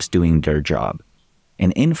stops doing their job.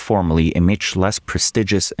 And informally, a much less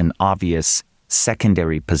prestigious and obvious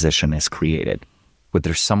secondary position is created, where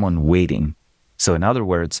there's someone waiting. So in other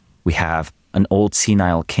words, we have an old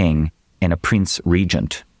senile king and a prince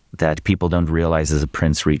regent that people don't realize is a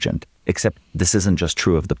prince regent. Except this isn't just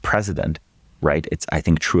true of the president, right? It's, I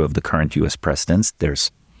think, true of the current US presidents.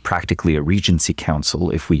 There's practically a regency council,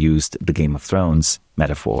 if we used the Game of Thrones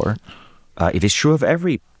metaphor. It is true of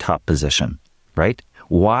every top position, right?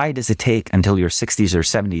 Why does it take until your 60s or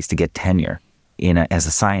 70s to get tenure as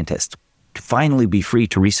a scientist? To finally be free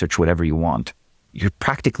to research whatever you want. You're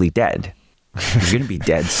practically dead. You're going to be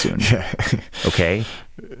dead soon. Okay?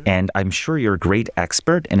 And I'm sure you're a great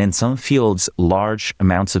expert. And in some fields, large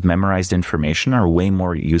amounts of memorized information are way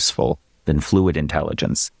more useful than fluid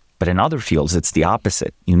intelligence. But in other fields, it's the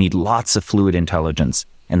opposite. You need lots of fluid intelligence.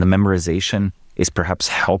 And the memorization is perhaps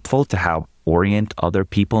helpful to how orient other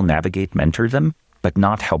people, navigate, mentor them, but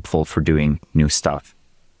not helpful for doing new stuff.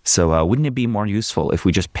 So wouldn't it be more useful if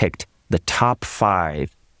we just picked the top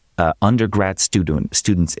 5 undergrad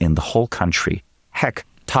students in the whole country, heck,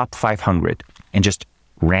 top 500, and just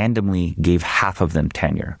randomly gave half of them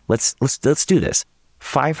tenure? Let's do this.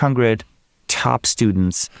 500 top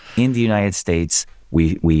students in the United States.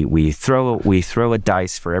 We throw a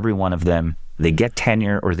dice for every one of them. They get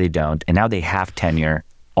tenure or they don't, and now they have tenure.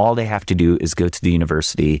 All they have to do is go to the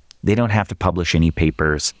university. They don't have to publish any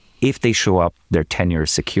papers. If they show up, their tenure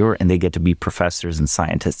is secure, and they get to be professors and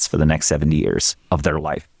scientists for the next 70 years of their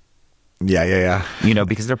life. Yeah. You know,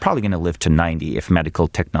 because they're probably going to live to 90 if medical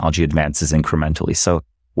technology advances incrementally. So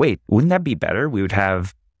wait, wouldn't that be better? We would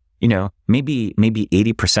have, maybe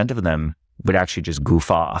 80% of them would actually just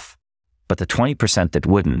goof off. But the 20% that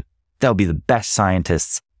wouldn't, they'll be the best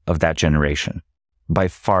scientists of that generation, by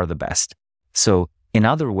far the best. So in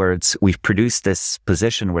other words, we've produced this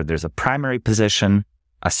position where there's a primary position,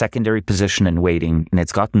 a secondary position in waiting, and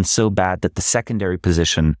it's gotten so bad that the secondary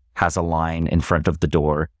position has a line in front of the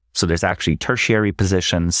door. So there's actually tertiary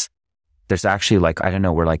positions. There's actually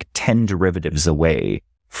we're like 10 derivatives away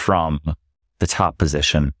from the top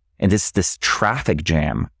position. And this traffic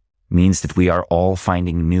jam means that we are all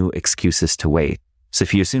finding new excuses to wait. So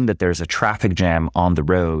if you assume that there's a traffic jam on the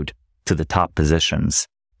road to the top positions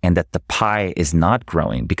and that the pie is not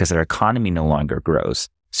growing because our economy no longer grows.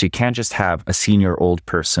 So you can't just have a senior old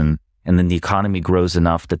person and then the economy grows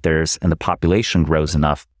enough and the population grows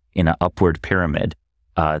enough in an upward pyramid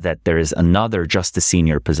that there is another just a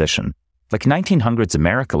senior position. Like 1900s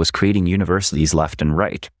America was creating universities left and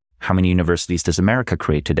right. How many universities does America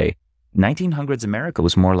create today? 1900s America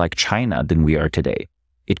was more like China than we are today.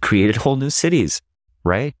 It created whole new cities,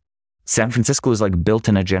 right? San Francisco was built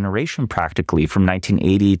in a generation practically from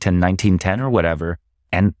 1980 to 1910 or whatever.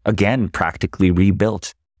 And again, practically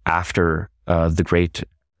rebuilt after the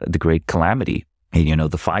great calamity,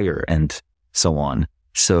 the fire and so on.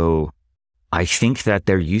 So I think that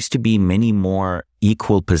there used to be many more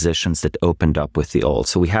equal positions that opened up with the old.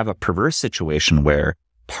 So we have a perverse situation where,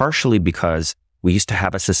 partially because we used to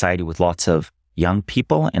have a society with lots of young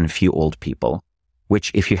people and a few old people,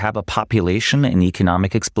 which if you have a population and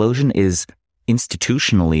economic explosion is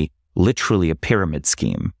institutionally, literally a pyramid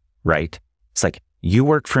scheme, right? It's like you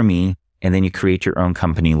work for me and then you create your own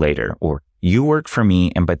company later, or you work for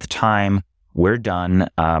me and by the time we're done,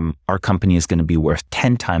 our company is going to be worth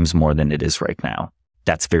 10 times more than it is right now.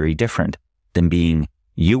 That's very different than being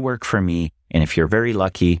you work for me, and if you're very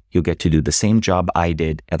lucky, you'll get to do the same job I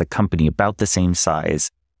did at a company about the same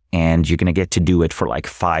size, and you're going to get to do it for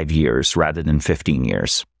 5 years rather than 15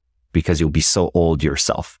 years because you'll be so old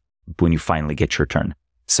yourself when you finally get your turn.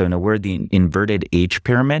 So in a word, the inverted age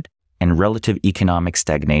pyramid and relative economic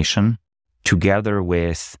stagnation, together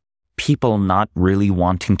with people not really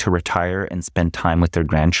wanting to retire and spend time with their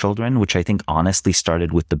grandchildren, which I think honestly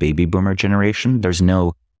started with the baby boomer generation. There's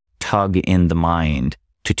no tug in the mind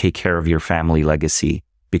to take care of your family legacy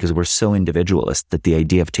because we're so individualist that the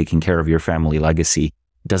idea of taking care of your family legacy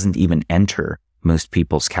doesn't even enter most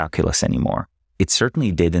people's calculus anymore. It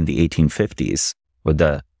certainly did in the 1850s, or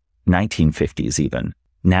the 1950s even.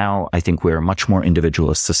 Now, I think we're a much more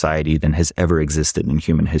individualist society than has ever existed in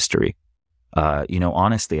human history.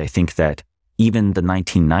 Honestly, I think that even the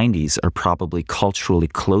 1990s are probably culturally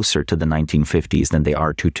closer to the 1950s than they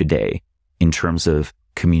are to today in terms of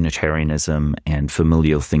communitarianism and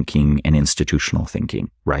familial thinking and institutional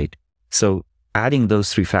thinking, right? So adding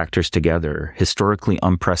those three factors together, historically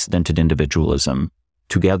unprecedented individualism,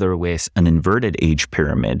 together with an inverted age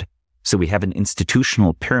pyramid. So we have an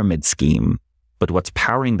institutional pyramid scheme, but what's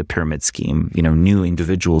powering the pyramid scheme, new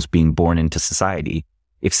individuals being born into society.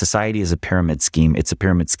 If society is a pyramid scheme, it's a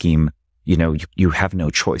pyramid scheme, you have no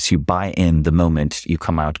choice. You buy in the moment you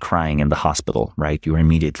come out crying in the hospital, right? You are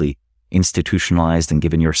immediately institutionalized and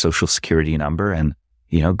given your social security number and,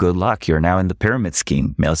 good luck. You're now in the pyramid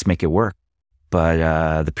scheme. Let's make it work.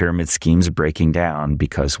 But the pyramid scheme's breaking down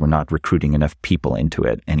because we're not recruiting enough people into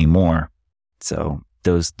it anymore. So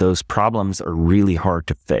those problems are really hard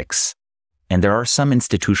to fix. And there are some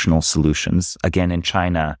institutional solutions. Again, in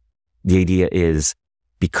China, the idea is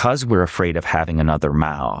because we're afraid of having another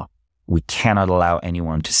Mao, we cannot allow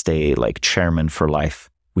anyone to stay like chairman for life.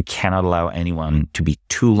 We cannot allow anyone to be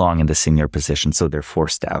too long in the senior position, so they're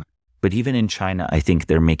forced out. But even in China, I think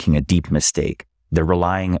they're making a deep mistake. They're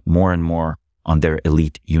relying more and more on their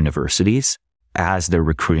elite universities as their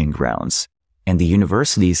recruiting grounds. And the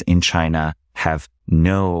universities in China have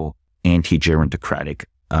no anti-gerontocratic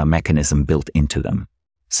mechanism built into them.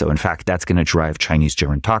 So in fact, that's going to drive Chinese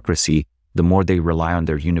gerontocracy. The more they rely on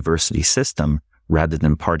their university system rather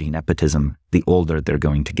than party nepotism, the older they're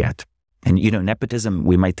going to get. And, nepotism,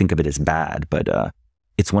 we might think of it as bad, but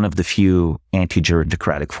it's one of the few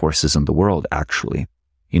anti-gerontocratic forces in the world, actually.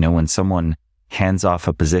 When someone hands off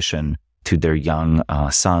a position to their young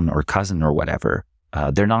son or cousin or whatever,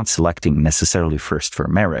 they're not selecting necessarily first for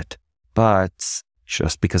merit, but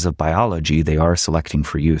just because of biology, they are selecting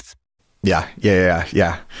for youth. Yeah.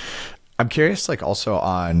 I'm curious, also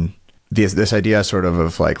on this idea sort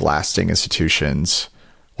of lasting institutions.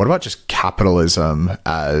 What about just capitalism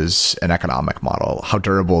as an economic model? How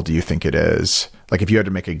durable do you think it is? If you had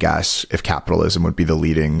to make a guess, if capitalism would be the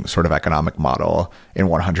leading sort of economic model in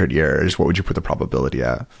 100 years, what would you put the probability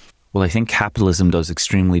at? Well, I think capitalism does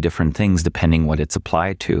extremely different things depending what it's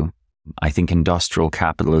applied to. I think industrial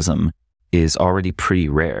capitalism is already pretty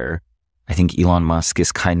rare. I think Elon Musk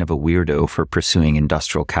is kind of a weirdo for pursuing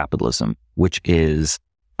industrial capitalism, which is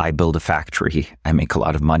I build a factory, I make a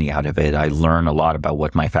lot of money out of it, I learn a lot about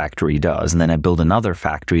what my factory does, and then I build another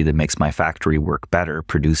factory that makes my factory work better,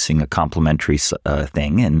 producing a complementary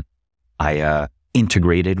thing, and I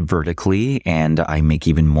integrate it vertically, and I make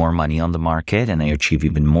even more money on the market, and I achieve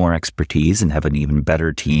even more expertise and have an even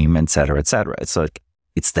better team, et cetera, et cetera.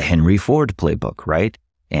 It's the Henry Ford playbook, right?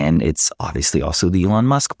 And it's obviously also the Elon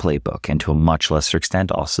Musk playbook, and to a much lesser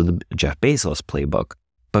extent, also the Jeff Bezos playbook.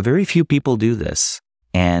 But very few people do this.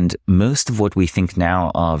 And most of what we think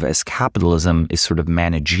now of as capitalism is sort of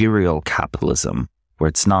managerial capitalism, where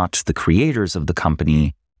it's not the creators of the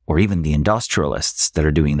company or even the industrialists that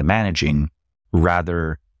are doing the managing.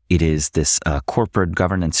 Rather, it is this corporate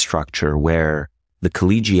governance structure where the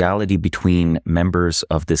collegiality between members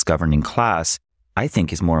of this governing class, I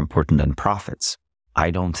think, is more important than profits.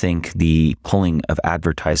 I don't think the pulling of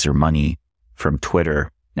advertiser money from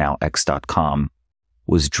Twitter, now X.com,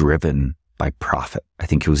 was driven by profit. I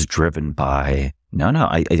think it was driven by,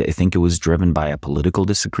 I think it was driven by a political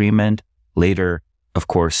disagreement. Later, of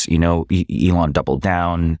course, Elon doubled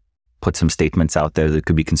down, put some statements out there that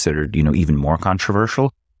could be considered, even more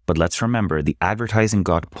controversial. But let's remember, the advertising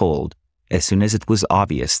got pulled as soon as it was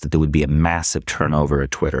obvious that there would be a massive turnover at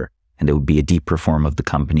Twitter and there would be a deep reform of the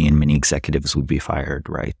company and many executives would be fired,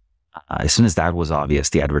 right? As soon as that was obvious,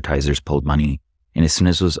 the advertisers pulled money. And as soon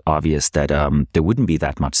as it was obvious that there wouldn't be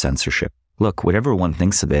that much censorship. Look, whatever one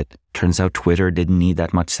thinks of it, turns out Twitter didn't need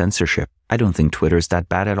that much censorship. I don't think Twitter's that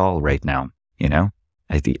bad at all right now,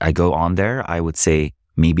 I go on there, I would say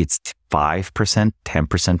maybe it's 5%,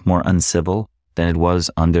 10% more uncivil than it was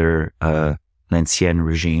under l'Ancien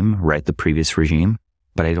regime, right, the previous regime.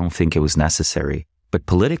 But I don't think it was necessary. But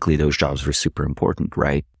politically, those jobs were super important,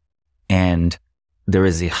 right? And there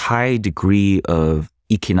is a high degree of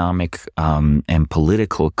economic and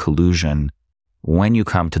political collusion when you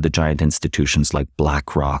come to the giant institutions like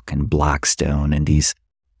BlackRock and Blackstone and these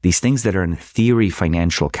things that are in theory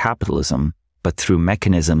financial capitalism, but through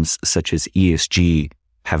mechanisms such as ESG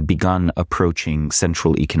have begun approaching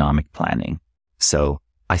central economic planning. So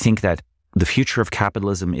I think that the future of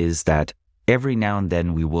capitalism is that every now and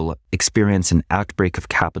then we will experience an outbreak of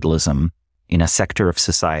capitalism in a sector of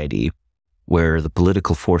society where the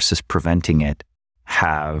political forces preventing it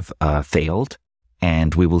have failed.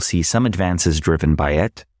 and we will see some advances driven by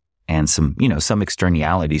it and some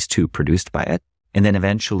externalities too produced by it. And then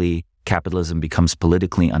eventually capitalism becomes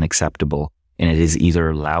politically unacceptable and it is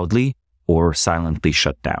either loudly or silently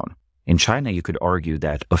shut down. In China, you could argue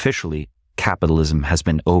that officially capitalism has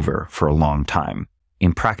been over for a long time.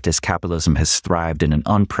 In practice, capitalism has thrived in an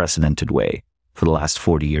unprecedented way for the last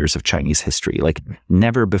 40 years of Chinese history. Like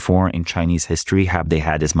never before in Chinese history have they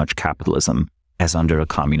had as much capitalism as under a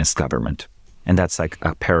communist government. And that's like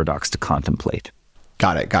a paradox to contemplate.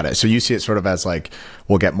 Got it. So you see it sort of as like,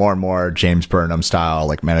 we'll get more and more James Burnham style,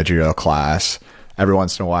 like managerial class. Every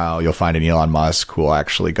once in a while, you'll find an Elon Musk who will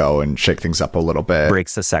actually go and shake things up a little bit.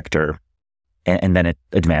 Breaks the sector, and then it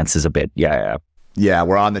advances a bit. Yeah,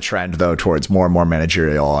 we're on the trend, though, towards more and more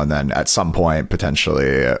managerial. And then at some point,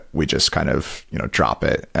 potentially, we just kind of, drop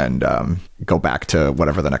it and go back to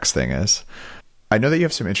whatever the next thing is. I know that you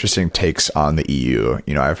have some interesting takes on the EU.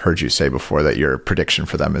 I've heard you say before that your prediction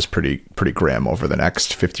for them is pretty grim over the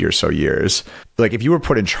next 50 or so years. Like if you were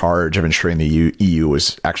put in charge of ensuring the EU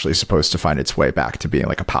was actually supposed to find its way back to being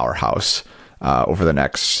like a powerhouse over the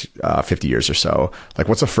next 50 years or so, like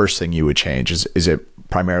what's the first thing you would change? Is it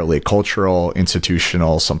primarily cultural,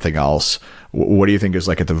 institutional, something else? What do you think is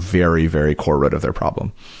like at the very, very core root of their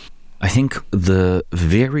problem? I think the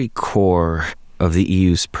very core of the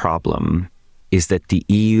EU's problem is that the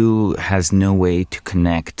EU has no way to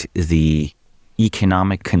connect the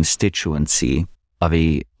economic constituency of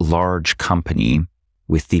a large company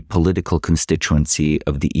with the political constituency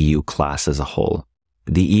of the EU class as a whole.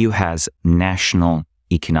 The EU has national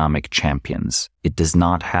economic champions. It does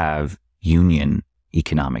not have union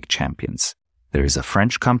economic champions. There's a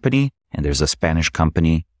French company, and there's a Spanish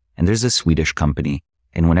company, and there's a Swedish company.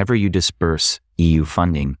 And whenever you disperse EU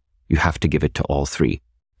funding, you have to give it to all three.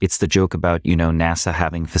 It's the joke about, NASA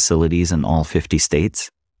having facilities in all 50 states.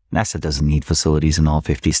 NASA doesn't need facilities in all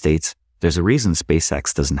 50 states. There's a reason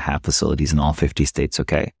SpaceX doesn't have facilities in all 50 states,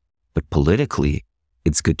 okay? But politically,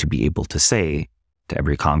 it's good to be able to say to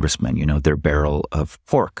every congressman, their barrel of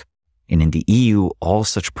pork. And in the EU, all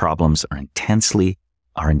such problems are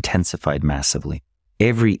intensified massively.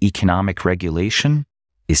 Every economic regulation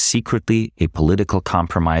is secretly a political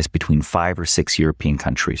compromise between 5 or 6 European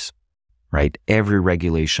countries. Right? Every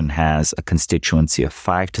regulation has a constituency of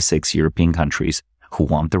 5 to 6 European countries who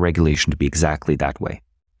want the regulation to be exactly that way.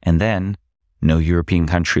 And then no European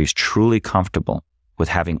country is truly comfortable with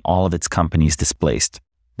having all of its companies displaced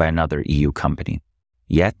by another EU company.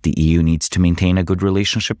 Yet the EU needs to maintain a good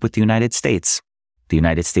relationship with the United States. The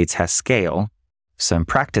United States has scale, so in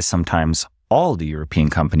practice sometimes all the European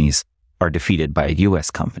companies are defeated by a US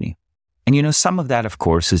company. And some of that, of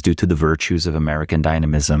course, is due to the virtues of American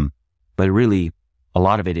dynamism. But really, a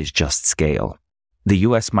lot of it is just scale. The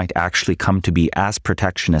US might actually come to be as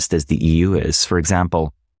protectionist as the EU is. For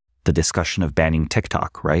example, the discussion of banning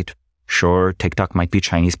TikTok, right? Sure, TikTok might be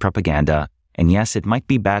Chinese propaganda. And yes, it might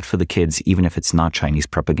be bad for the kids, even if it's not Chinese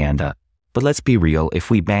propaganda. But let's be real.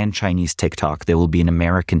 If we ban Chinese TikTok, there will be an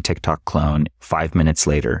American TikTok clone 5 minutes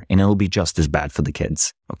later, and it'll be just as bad for the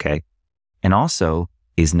kids. Okay. And also,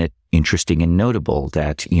 isn't it interesting and notable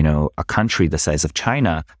that, a country the size of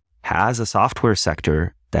China has a software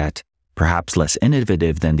sector that perhaps less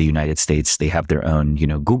innovative than the United States. They have their own,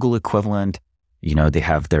 Google equivalent. They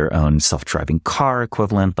have their own self-driving car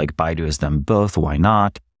equivalent, like Baidu has them both. Why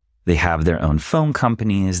not? They have their own phone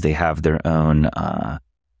companies. They have their own,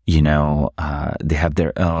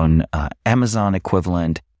 Amazon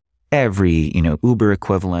equivalent, every, Uber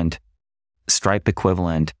equivalent, Stripe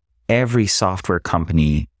equivalent, every software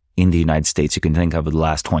company in the United States you can think of in the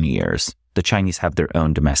last 20 years. The Chinese have their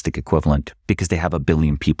own domestic equivalent because they have 1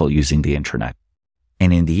 billion people using the internet.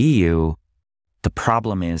 And in the EU, the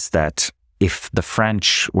problem is that if the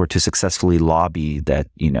French were to successfully lobby that,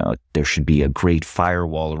 there should be a great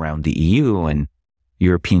firewall around the EU and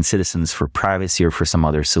European citizens for privacy or for some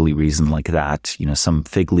other silly reason like that, some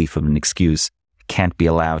fig leaf of an excuse, can't be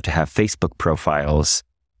allowed to have Facebook profiles,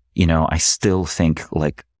 I still think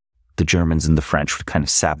like the Germans and the French would kind of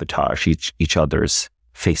sabotage each other's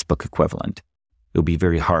Facebook equivalent. It would be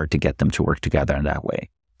very hard to get them to work together in that way.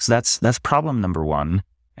 So that's problem number one.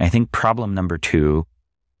 And I think problem number two,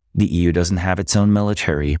 the EU doesn't have its own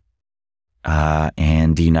military.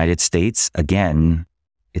 And the United States, again,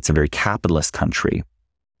 it's a very capitalist country,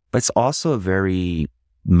 but it's also a very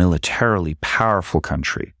militarily powerful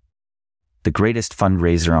country. The greatest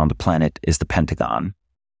fundraiser on the planet is the Pentagon.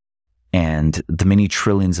 And the many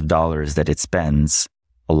trillions of dollars that it spends,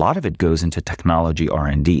 a lot of it goes into technology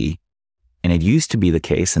R&D. And it used to be the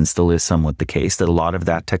case, and still is somewhat the case, that a lot of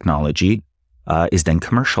that technology is then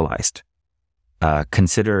commercialized.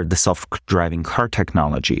 Consider the self-driving car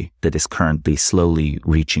technology that is currently slowly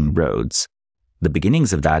reaching roads. The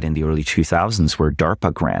beginnings of that in the early 2000s were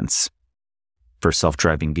DARPA grants for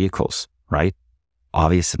self-driving vehicles, right?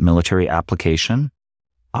 Obvious military application,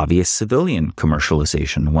 obvious civilian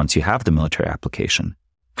commercialization once you have the military application.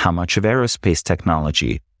 How much of aerospace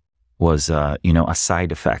technology was, a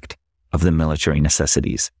side effect of the military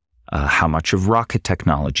necessities? How much of rocket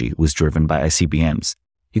technology was driven by ICBMs?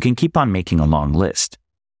 You can keep on making a long list.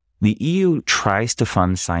 The EU tries to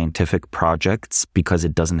fund scientific projects because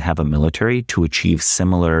it doesn't have a military to achieve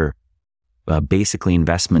similar, basically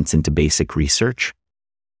investments into basic research.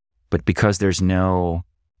 But because there's no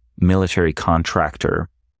military contractor,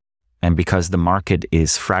 and because the market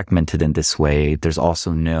is fragmented in this way, there's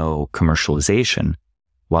also no commercialization.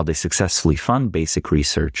 While they successfully fund basic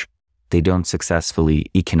research, they don't successfully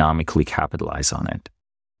economically capitalize on it.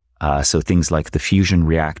 So things like the fusion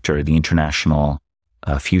reactor, the International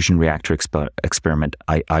Fusion Reactor Experiment,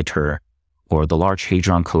 ITER, or the Large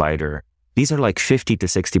Hadron Collider, these are like 50 to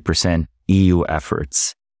 60% EU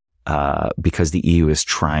efforts because the EU is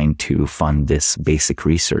trying to fund this basic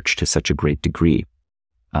research to such a great degree.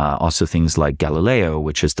 Also things like Galileo,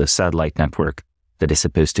 which is the satellite network that is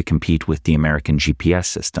supposed to compete with the American GPS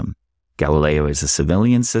system. Galileo is a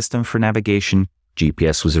civilian system for navigation.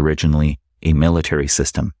 GPS was originally a military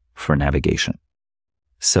system for navigation.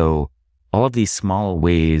 So all of these small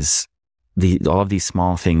ways, all of these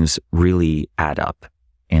small things really add up,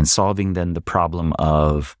 and solving then the problem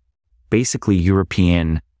of basically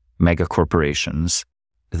European mega corporations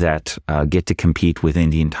that get to compete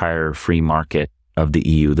within the entire free market of the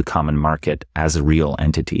EU, the common market, as a real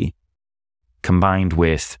entity, combined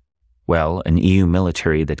with, well, an EU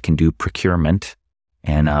military that can do procurement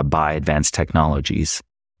and buy advanced technologies.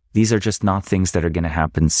 These are just not things that are going to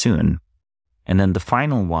happen soon. And then the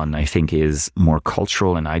final one, I think, is more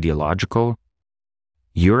cultural and ideological.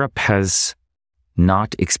 Europe has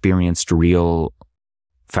not experienced real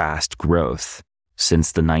fast growth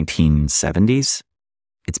since the 1970s.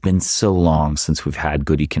 It's been so long since we've had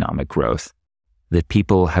good economic growth that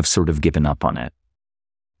people have sort of given up on it.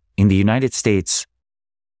 In the United States,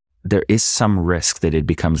 there is some risk that it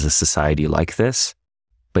becomes a society like this,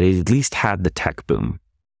 but it at least had the tech boom.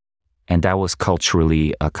 And that was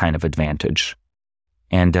culturally a kind of advantage.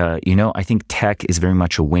 And, I think tech is very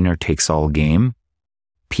much a winner-takes-all game.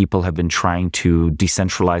 People have been trying to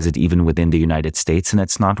decentralize it even within the United States, and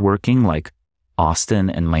it's not working. Like Austin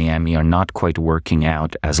and Miami are not quite working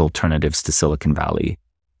out as alternatives to Silicon Valley.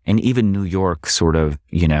 And even New York sort of,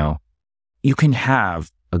 you can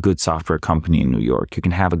have a good software company in New York. You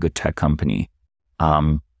can have a good tech company.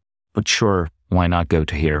 But sure, why not go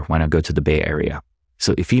to here? Why not go to the Bay Area?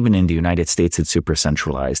 So if even in the United States it's super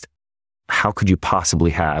centralized, how could you possibly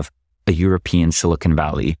have a European Silicon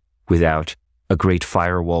Valley without a great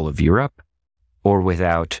firewall of Europe, or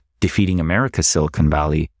without defeating America's Silicon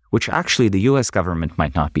Valley, which actually the US government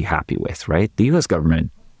might not be happy with, right? The US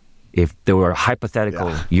government, if there were a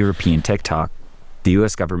hypothetical European TikTok, the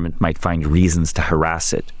US government might find reasons to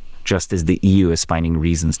harass it, just as the EU is finding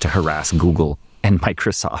reasons to harass Google and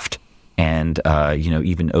Microsoft and,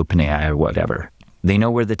 even OpenAI or whatever. They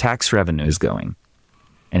know where the tax revenue is going,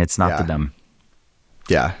 and it's not to them.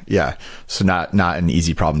 Yeah. So not an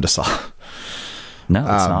easy problem to solve. No,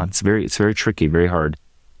 it's not. It's very tricky, very hard.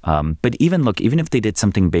 But even if they did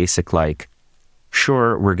something basic like,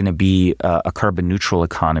 sure, we're going to be a carbon neutral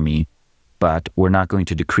economy, but we're not going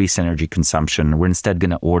to decrease energy consumption. We're instead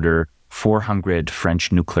going to order 400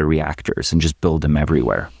 French nuclear reactors and just build them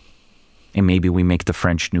everywhere. And maybe we make the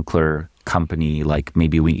French nuclear company, like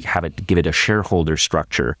maybe we give it a shareholder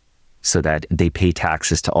structure so that they pay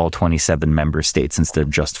taxes to all 27 member states instead of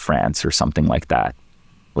just France or something like that.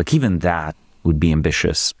 Like even that would be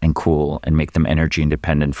ambitious and cool and make them energy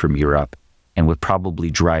independent from Europe, and would probably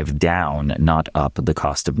drive down, not up, the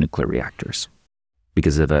cost of nuclear reactors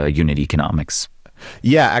because of unit economics.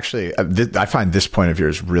 Yeah, actually, I find this point of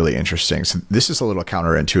yours really interesting. So this is a little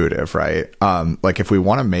counterintuitive, right? Like if we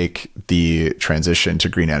want to make the transition to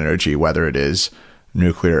green energy, whether it is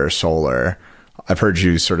nuclear or solar, I've heard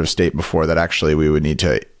you sort of state before that actually we would need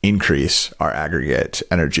to increase our aggregate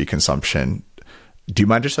energy consumption. Do you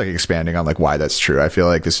mind just like expanding on like why that's true? I feel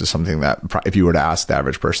like this is something that if you were to ask the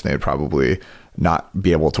average person, they would probably not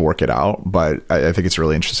be able to work it out. But I think it's a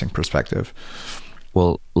really interesting perspective.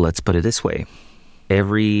 Well, let's put it this way.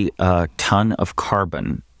 Every ton of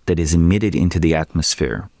carbon that is emitted into the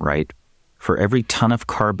atmosphere, right? For every ton of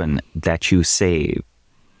carbon that you save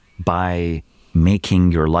by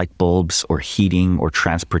making your light bulbs or heating or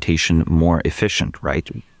transportation more efficient, right?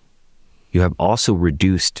 You have also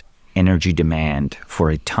reduced energy demand for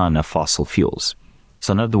a ton of fossil fuels.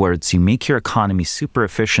 So in other words, you make your economy super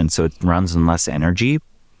efficient so it runs on less energy.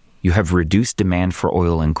 You have reduced demand for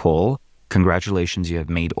oil and coal. Congratulations, you have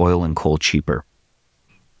made oil and coal cheaper,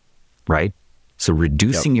 right? So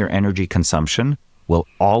reducing your energy consumption will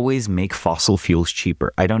always make fossil fuels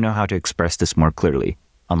cheaper. I don't know how to express this more clearly.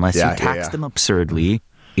 Unless you tax them absurdly,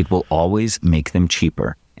 it will always make them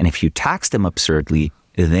cheaper. And if you tax them absurdly,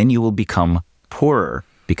 then you will become poorer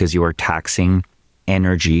because you are taxing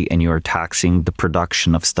energy and you are taxing the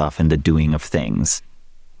production of stuff and the doing of things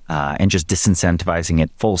and just disincentivizing it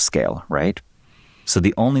full scale, right? So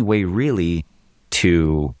the only way really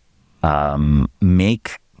to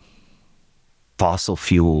make fossil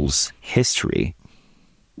fuels history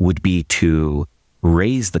would be to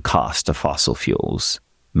raise the cost of fossil fuels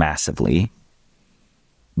massively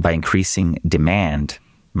by increasing demand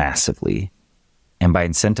massively and by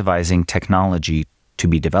incentivizing technology to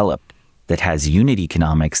be developed that has unit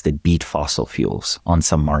economics that beat fossil fuels on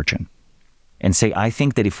some margin. And say, I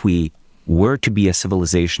think that if we were to be a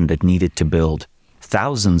civilization that needed to build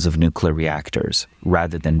thousands of nuclear reactors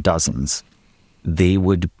rather than dozens, we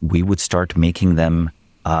would start making them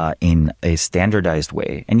in a standardized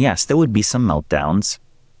way. And yes, there would be some meltdowns,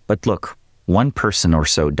 but look, one person or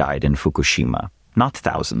so died in Fukushima, not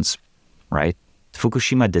thousands, right? The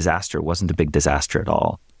Fukushima disaster wasn't a big disaster at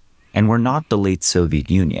all. And we're not the late Soviet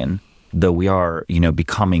Union, though we are,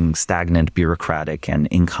 becoming stagnant, bureaucratic, and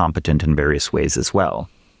incompetent in various ways as well.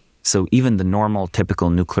 So even the normal, typical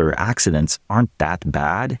nuclear accidents aren't that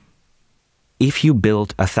bad. If you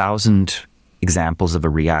built 1,000 examples of a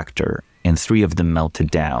reactor and 3 of them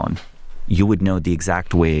melted down, you would know the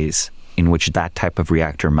exact ways in which that type of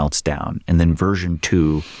reactor melts down. And then version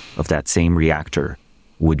 2 of that same reactor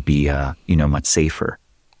would be, much safer.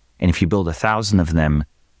 And if you build 1,000 of them,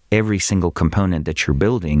 every single component that you're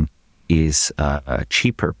building is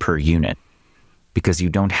cheaper per unit because you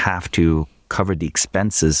don't have to cover the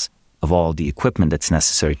expenses of all the equipment that's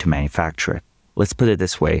necessary to manufacture it. Let's put it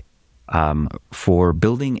this way. For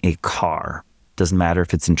building a car, doesn't matter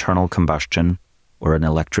if it's internal combustion or an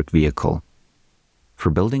electric vehicle. For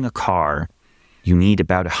building a car, you need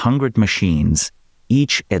about 100 machines,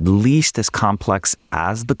 each at least as complex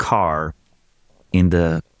as the car in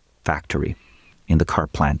the factory, in the car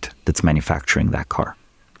plant that's manufacturing that car.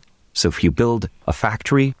 So if you build a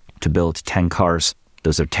factory to build 10 cars,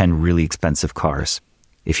 those are 10 really expensive cars.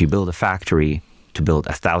 If you build a factory to build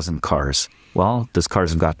 1,000 cars, well, those cars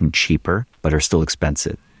have gotten cheaper, but are still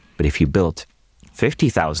expensive. But if you built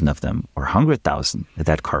 50,000 of them or 100,000 at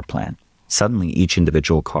that car plant, suddenly each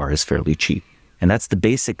individual car is fairly cheap. And that's the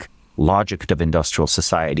basic logic of industrial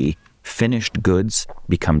society. Finished goods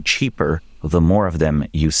become cheaper the more of them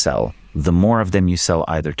you sell. The more of them you sell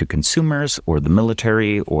either to consumers or the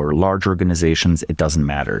military or large organizations, it doesn't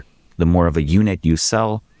matter. The more of a unit you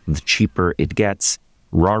sell, the cheaper it gets.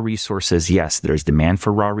 Raw resources, yes, there's demand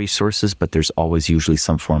for raw resources, but there's always usually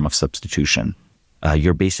some form of substitution.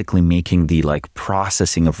 You're basically making the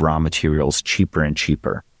processing of raw materials cheaper and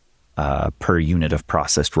cheaper per unit of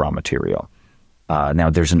processed raw material. Now,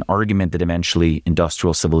 there's an argument that eventually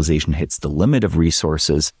industrial civilization hits the limit of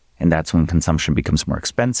resources, and that's when consumption becomes more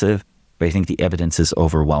expensive. But I think the evidence is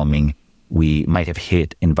overwhelming. We might have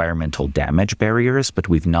hit environmental damage barriers, but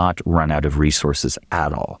we've not run out of resources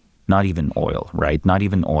at all. Not even oil, right? Not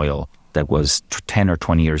even oil that was 10 or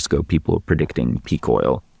 20 years ago, people were predicting peak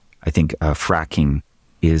oil. I think fracking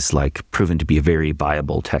is proven to be a very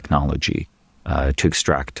viable technology to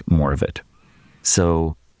extract more of it.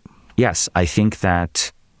 So yes, I think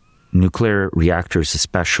that nuclear reactors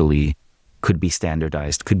especially could be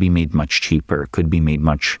standardized, could be made much cheaper, could be made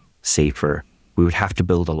much safer. We would have to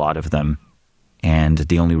build a lot of them. And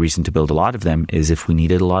the only reason to build a lot of them is if we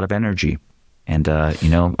needed a lot of energy. And,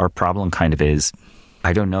 our problem kind of is,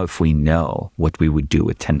 I don't know if we know what we would do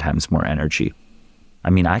with 10 times more energy. I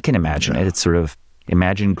mean, I can imagine it. It's sort of,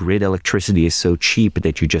 imagine grid electricity is so cheap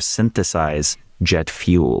that you just synthesize jet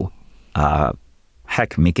fuel.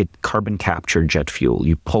 Heck, make it carbon capture jet fuel.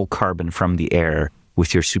 You pull carbon from the air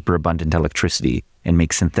with your superabundant electricity and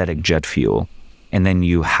make synthetic jet fuel. And then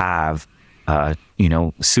you have,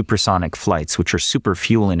 supersonic flights, which are super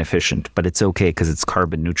fuel inefficient, but it's okay because it's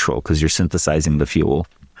carbon neutral because you're synthesizing the fuel.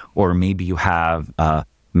 Or maybe you have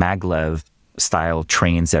maglev style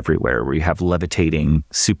trains everywhere where you have levitating,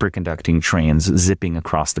 superconducting trains zipping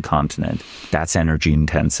across the continent. That's energy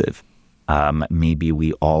intensive. Maybe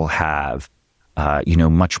we all have,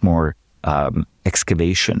 much more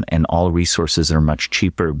excavation and all resources are much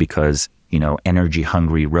cheaper because, energy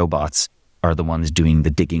hungry robots are the ones doing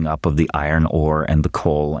the digging up of the iron ore and the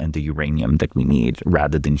coal and the uranium that we need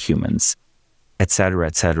rather than humans, et cetera,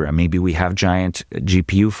 et cetera. Maybe we have giant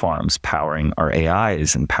GPU farms powering our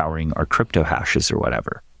AIs and powering our crypto hashes or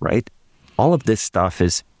whatever, right? All of this stuff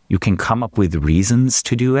is, you can come up with reasons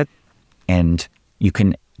to do it, and you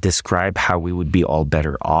can describe how we would be all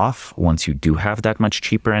better off once you do have that much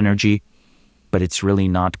cheaper energy, but it's really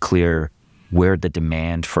not clear where the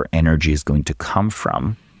demand for energy is going to come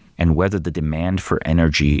from and whether the demand for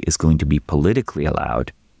energy is going to be politically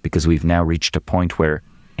allowed, because we've now reached a point where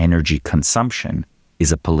energy consumption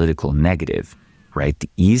is a political negative, right? The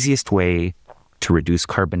easiest way to reduce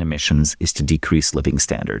carbon emissions is to decrease living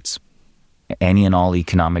standards. Any and all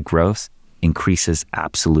economic growth increases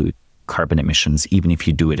absolute carbon emissions, even if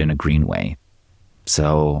you do it in a green way.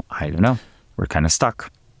 So I don't know. We're kind of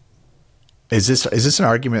stuck. Is this an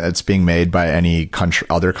argument that's being made by any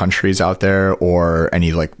other countries out there, or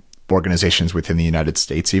any like organizations within the United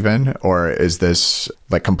States even, or is this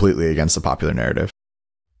like completely against the popular narrative?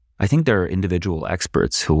 I think there are individual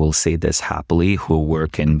experts who will say this happily, who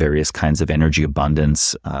work in various kinds of energy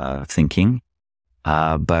abundance thinking,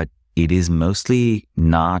 but it is mostly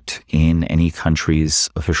not in any country's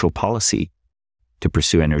official policy to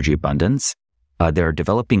pursue energy abundance. There are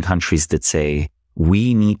developing countries that say,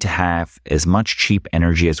 we need to have as much cheap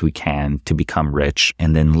energy as we can to become rich,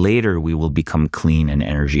 and then later we will become clean and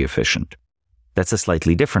energy efficient. That's a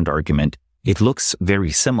slightly different argument. It looks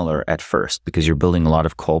very similar at first because you're building a lot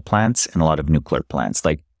of coal plants and a lot of nuclear plants.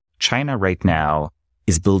 Like China right now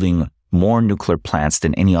is building more nuclear plants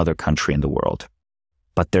than any other country in the world,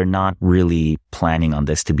 but they're not really planning on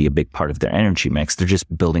this to be a big part of their energy mix. They're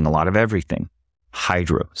just building a lot of everything: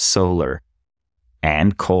 hydro, solar,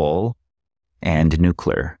 and coal, and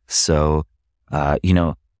nuclear. So,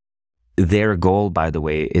 their goal, by the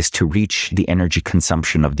way, is to reach the energy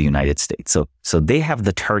consumption of the United States. So they have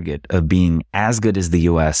the target of being as good as the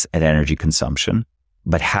US at energy consumption,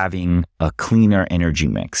 but having a cleaner energy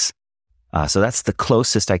mix. So that's the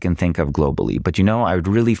closest I can think of globally. But, I would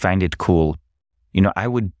really find it cool. I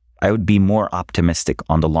would be more optimistic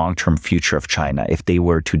on the long-term future of China if they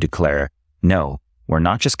were to declare, no, we're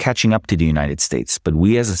not just catching up to the United States, but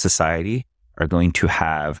we as a society are going to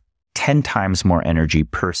have 10 times more energy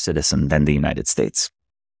per citizen than the United States.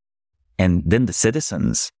 And then the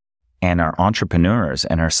citizens and our entrepreneurs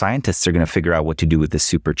and our scientists are going to figure out what to do with this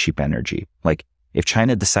super cheap energy. Like if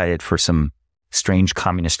China decided for some strange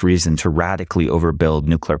communist reason to radically overbuild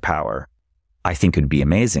nuclear power, I think it would be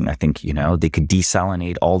amazing. I think, they could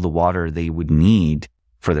desalinate all the water they would need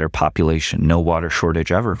for their population. No water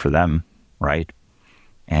shortage ever for them, right?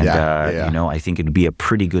 And, I think it would be a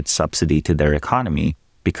pretty good subsidy to their economy,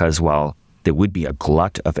 because while there would be a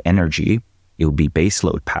glut of energy, it would be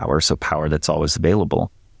baseload power, so power that's always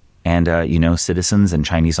available. And, citizens and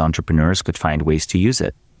Chinese entrepreneurs could find ways to use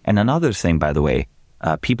it. And another thing, by the way,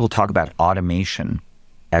 people talk about automation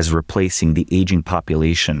as replacing the aging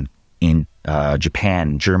population in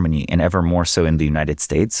Japan, Germany, and ever more so in the United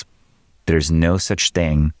States. There's no such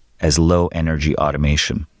thing as low energy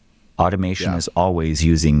automation. Automation is always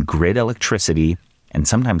using grid electricity and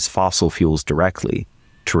sometimes fossil fuels directly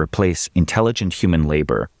to replace intelligent human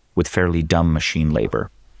labor with fairly dumb machine labor.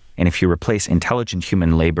 And if you replace intelligent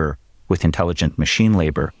human labor with intelligent machine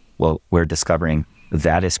labor, well, we're discovering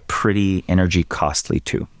that is pretty energy costly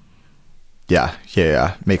too.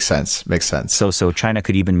 Yeah. Makes sense. So China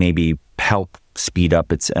could even maybe help speed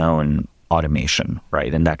up its own automation,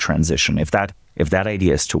 right? And that transition, if that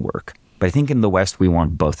idea is to work. But I think in the West, we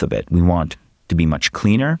want both of it. We want to be much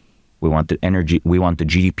cleaner. We want the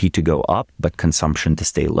GDP to go up, but consumption to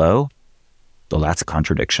stay low. Though that's a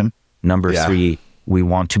contradiction. Number 3, we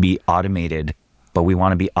want to be automated, but we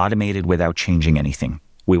want to be automated without changing anything.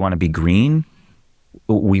 We want to be green.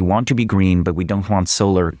 But we don't want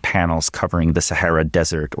solar panels covering the Sahara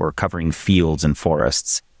Desert or covering fields and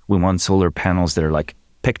forests. We want solar panels that are like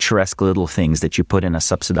picturesque little things that you put in a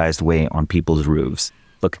subsidized way on people's roofs.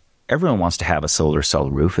 Look, everyone wants to have a solar cell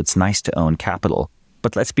roof. It's nice to own capital.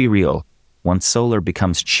 But let's be real. Once solar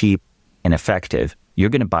becomes cheap and effective, you're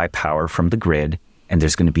going to buy power from the grid, and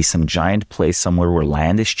there's going to be some giant place somewhere where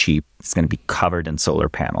land is cheap. It's going to be covered in solar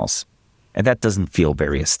panels. And that doesn't feel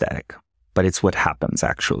very aesthetic, but it's what happens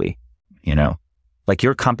actually, Like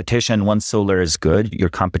your competition, once solar is good, your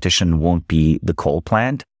competition won't be the coal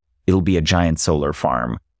plant. It'll be a giant solar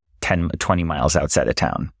farm 20 miles outside of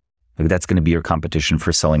town. Like that's going to be your competition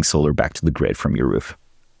for selling solar back to the grid from your roof.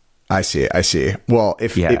 I see. Well,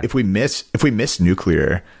 if we miss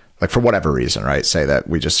nuclear, like for whatever reason, right? Say that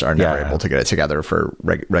we just are never able to get it together for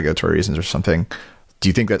regulatory reasons or something. Do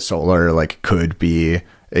you think that solar like could be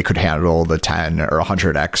it could handle the 10 or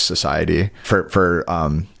 100x society for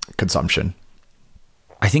consumption?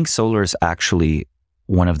 I think solar is actually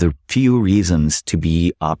one of the few reasons to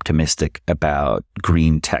be optimistic about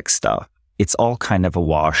green tech stuff. It's all kind of a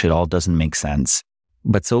wash. It all doesn't make sense.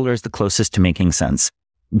 But solar is the closest to making sense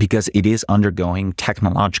because it is undergoing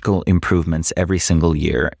technological improvements every single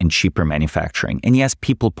year in cheaper manufacturing. And yes,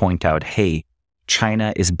 people point out, hey,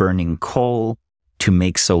 China is burning coal to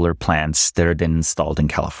make solar plants that are then installed in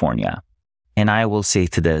California. And I will say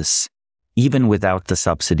to this, even without the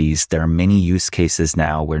subsidies, there are many use cases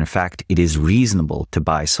now where, in fact, it is reasonable to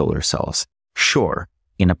buy solar cells. Sure,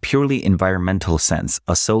 in a purely environmental sense,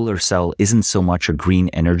 a solar cell isn't so much a green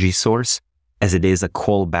energy source as it is a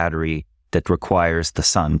coal battery that requires the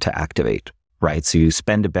sun to activate, right? So you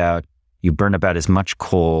burn about as much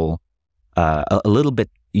coal, a little bit,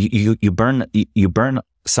 you burn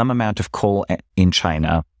some amount of coal in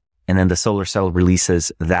China, and then the solar cell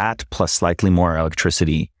releases that plus slightly more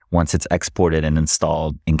electricity once it's exported and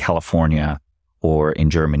installed in California or in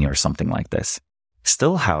Germany or something like this.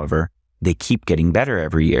 Still, however, they keep getting better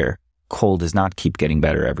every year. Coal does not keep getting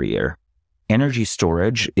better every year. Energy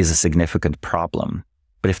storage is a significant problem.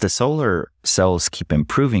 But if the solar cells keep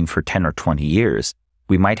improving for 10 or 20 years,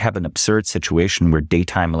 we might have an absurd situation where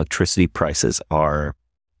daytime electricity prices are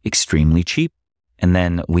extremely cheap. And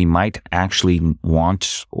then we might actually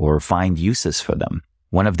want or find uses for them.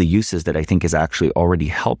 One of the uses that I think is actually already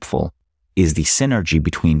helpful is the synergy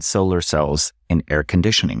between solar cells and air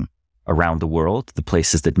conditioning. Around the world, the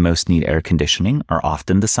places that most need air conditioning are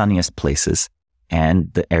often the sunniest places.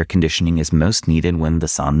 And the air conditioning is most needed when the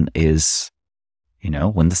sun is,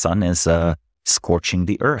 scorching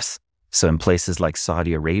the earth. So in places like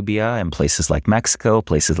Saudi Arabia, in places like Mexico,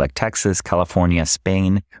 places like Texas, California,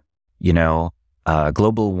 Spain,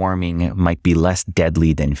 global warming might be less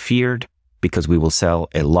deadly than feared because we will sell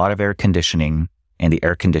a lot of air conditioning, and the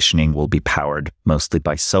air conditioning will be powered mostly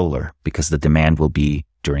by solar because the demand will be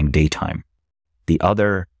during daytime. The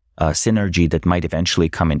other synergy that might eventually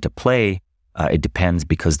come into play, it depends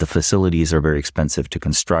because the facilities are very expensive to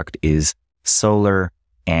construct, is solar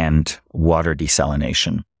and water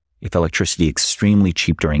desalination. If electricity is extremely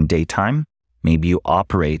cheap during daytime, maybe you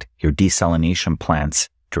operate your desalination plants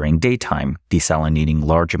during daytime, desalinating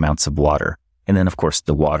large amounts of water. And then, of course,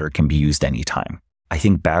 the water can be used anytime. I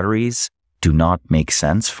think batteries do not make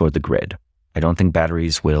sense for the grid. I don't think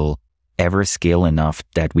batteries will ever scale enough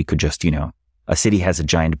that we could just, a city has a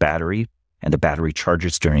giant battery and the battery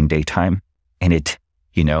charges during daytime and it,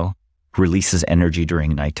 releases energy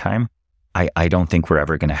during nighttime. I don't think we're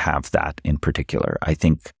ever going to have that in particular. I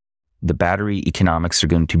think the battery economics are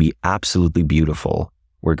going to be absolutely beautiful.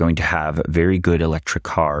 We're going to have very good electric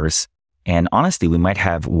cars. And honestly, we might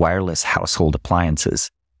have wireless household appliances.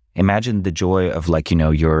 Imagine the joy of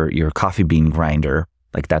your coffee bean grinder,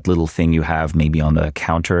 like that little thing you have maybe on the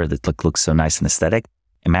counter that looks so nice and aesthetic.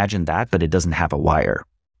 Imagine that, but it doesn't have a wire.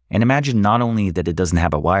 And imagine not only that it doesn't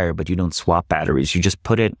have a wire, but you don't swap batteries. You just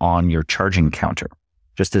put it on your charging counter.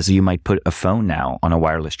 Just as you might put a phone now on a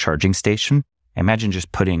wireless charging station. Imagine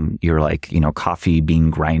just putting your coffee bean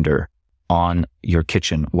grinder on your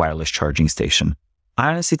kitchen wireless charging station. I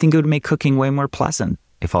honestly think it would make cooking way more pleasant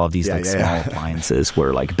if all of these small appliances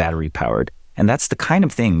were battery powered. And that's the kind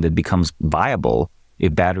of thing that becomes viable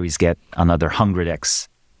if batteries get another 100x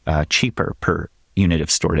cheaper per unit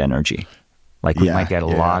of stored energy. We might get a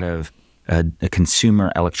lot of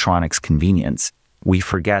consumer electronics convenience. We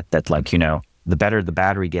forget that the better the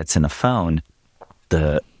battery gets in a phone,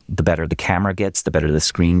 the better the camera gets, the better the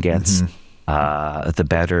screen gets, the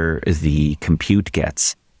better the compute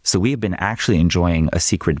gets. So we have been actually enjoying a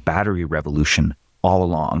secret battery revolution all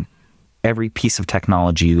along. Every piece of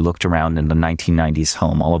technology you looked around in the 1990s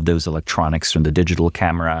home, all of those electronics from the digital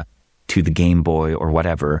camera to the Game Boy or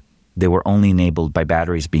whatever, they were only enabled by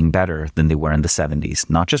batteries being better than they were in the 70s.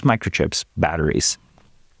 Not just microchips, batteries.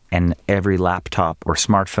 And every laptop or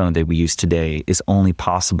smartphone that we use today is only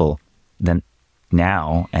possible then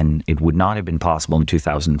now, and it would not have been possible in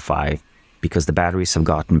 2005 because the batteries have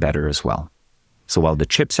gotten better as well. So while the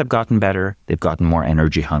chips have gotten better, they've gotten more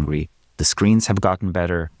energy hungry. The screens have gotten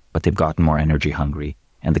better, but they've gotten more energy hungry.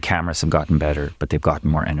 And the cameras have gotten better, but they've gotten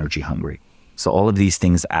more energy hungry. So all of these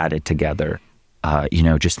things added together,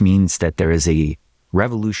 just means that there is a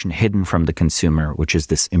revolution hidden from the consumer, which is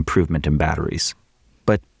this improvement in batteries.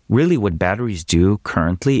 But really what batteries do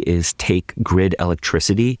currently is take grid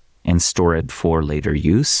electricity and store it for later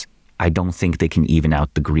use. I don't think they can even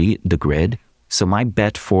out the grid. So my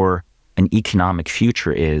bet for an economic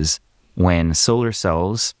future is when solar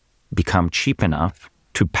cells become cheap enough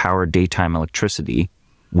to power daytime electricity,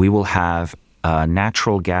 we will have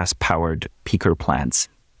natural gas-powered peaker plants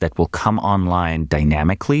that will come online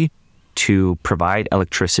dynamically to provide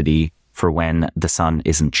electricity for when the sun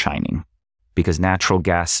isn't shining. Because natural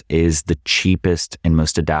gas is the cheapest and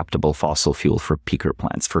most adaptable fossil fuel for peaker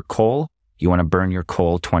plants. For coal, you want to burn your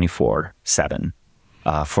coal 24/7.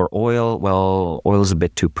 For oil, well, oil is a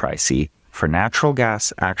bit too pricey. For natural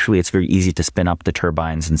gas, actually, it's very easy to spin up the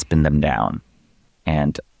turbines and spin them down.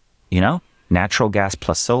 And, natural gas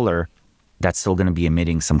plus solar, that's still going to be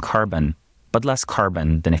emitting some carbon, but less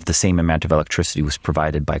carbon than if the same amount of electricity was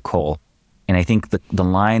provided by coal. And I think the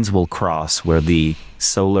lines will cross where the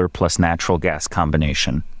solar plus natural gas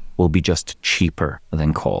combination will be just cheaper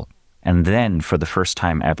than coal. And then, for the first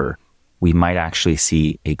time ever, we might actually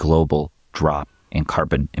see a global drop in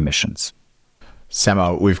carbon emissions.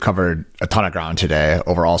 Samo, we've covered a ton of ground today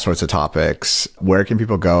over all sorts of topics. Where can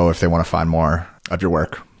people go if they want to find more of your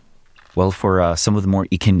work? Well, for some of the more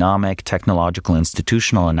economic, technological,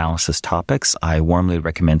 institutional analysis topics, I warmly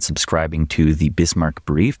recommend subscribing to the Bismarck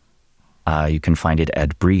Brief. You can find it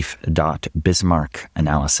at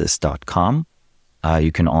brief.bismarckanalysis.com.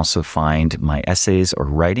 You can also find my essays or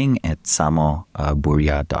writing at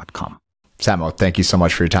samoburja.com. Samo, thank you so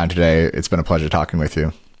much for your time today. It's been a pleasure talking with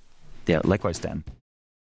you. Yeah, likewise, Dan.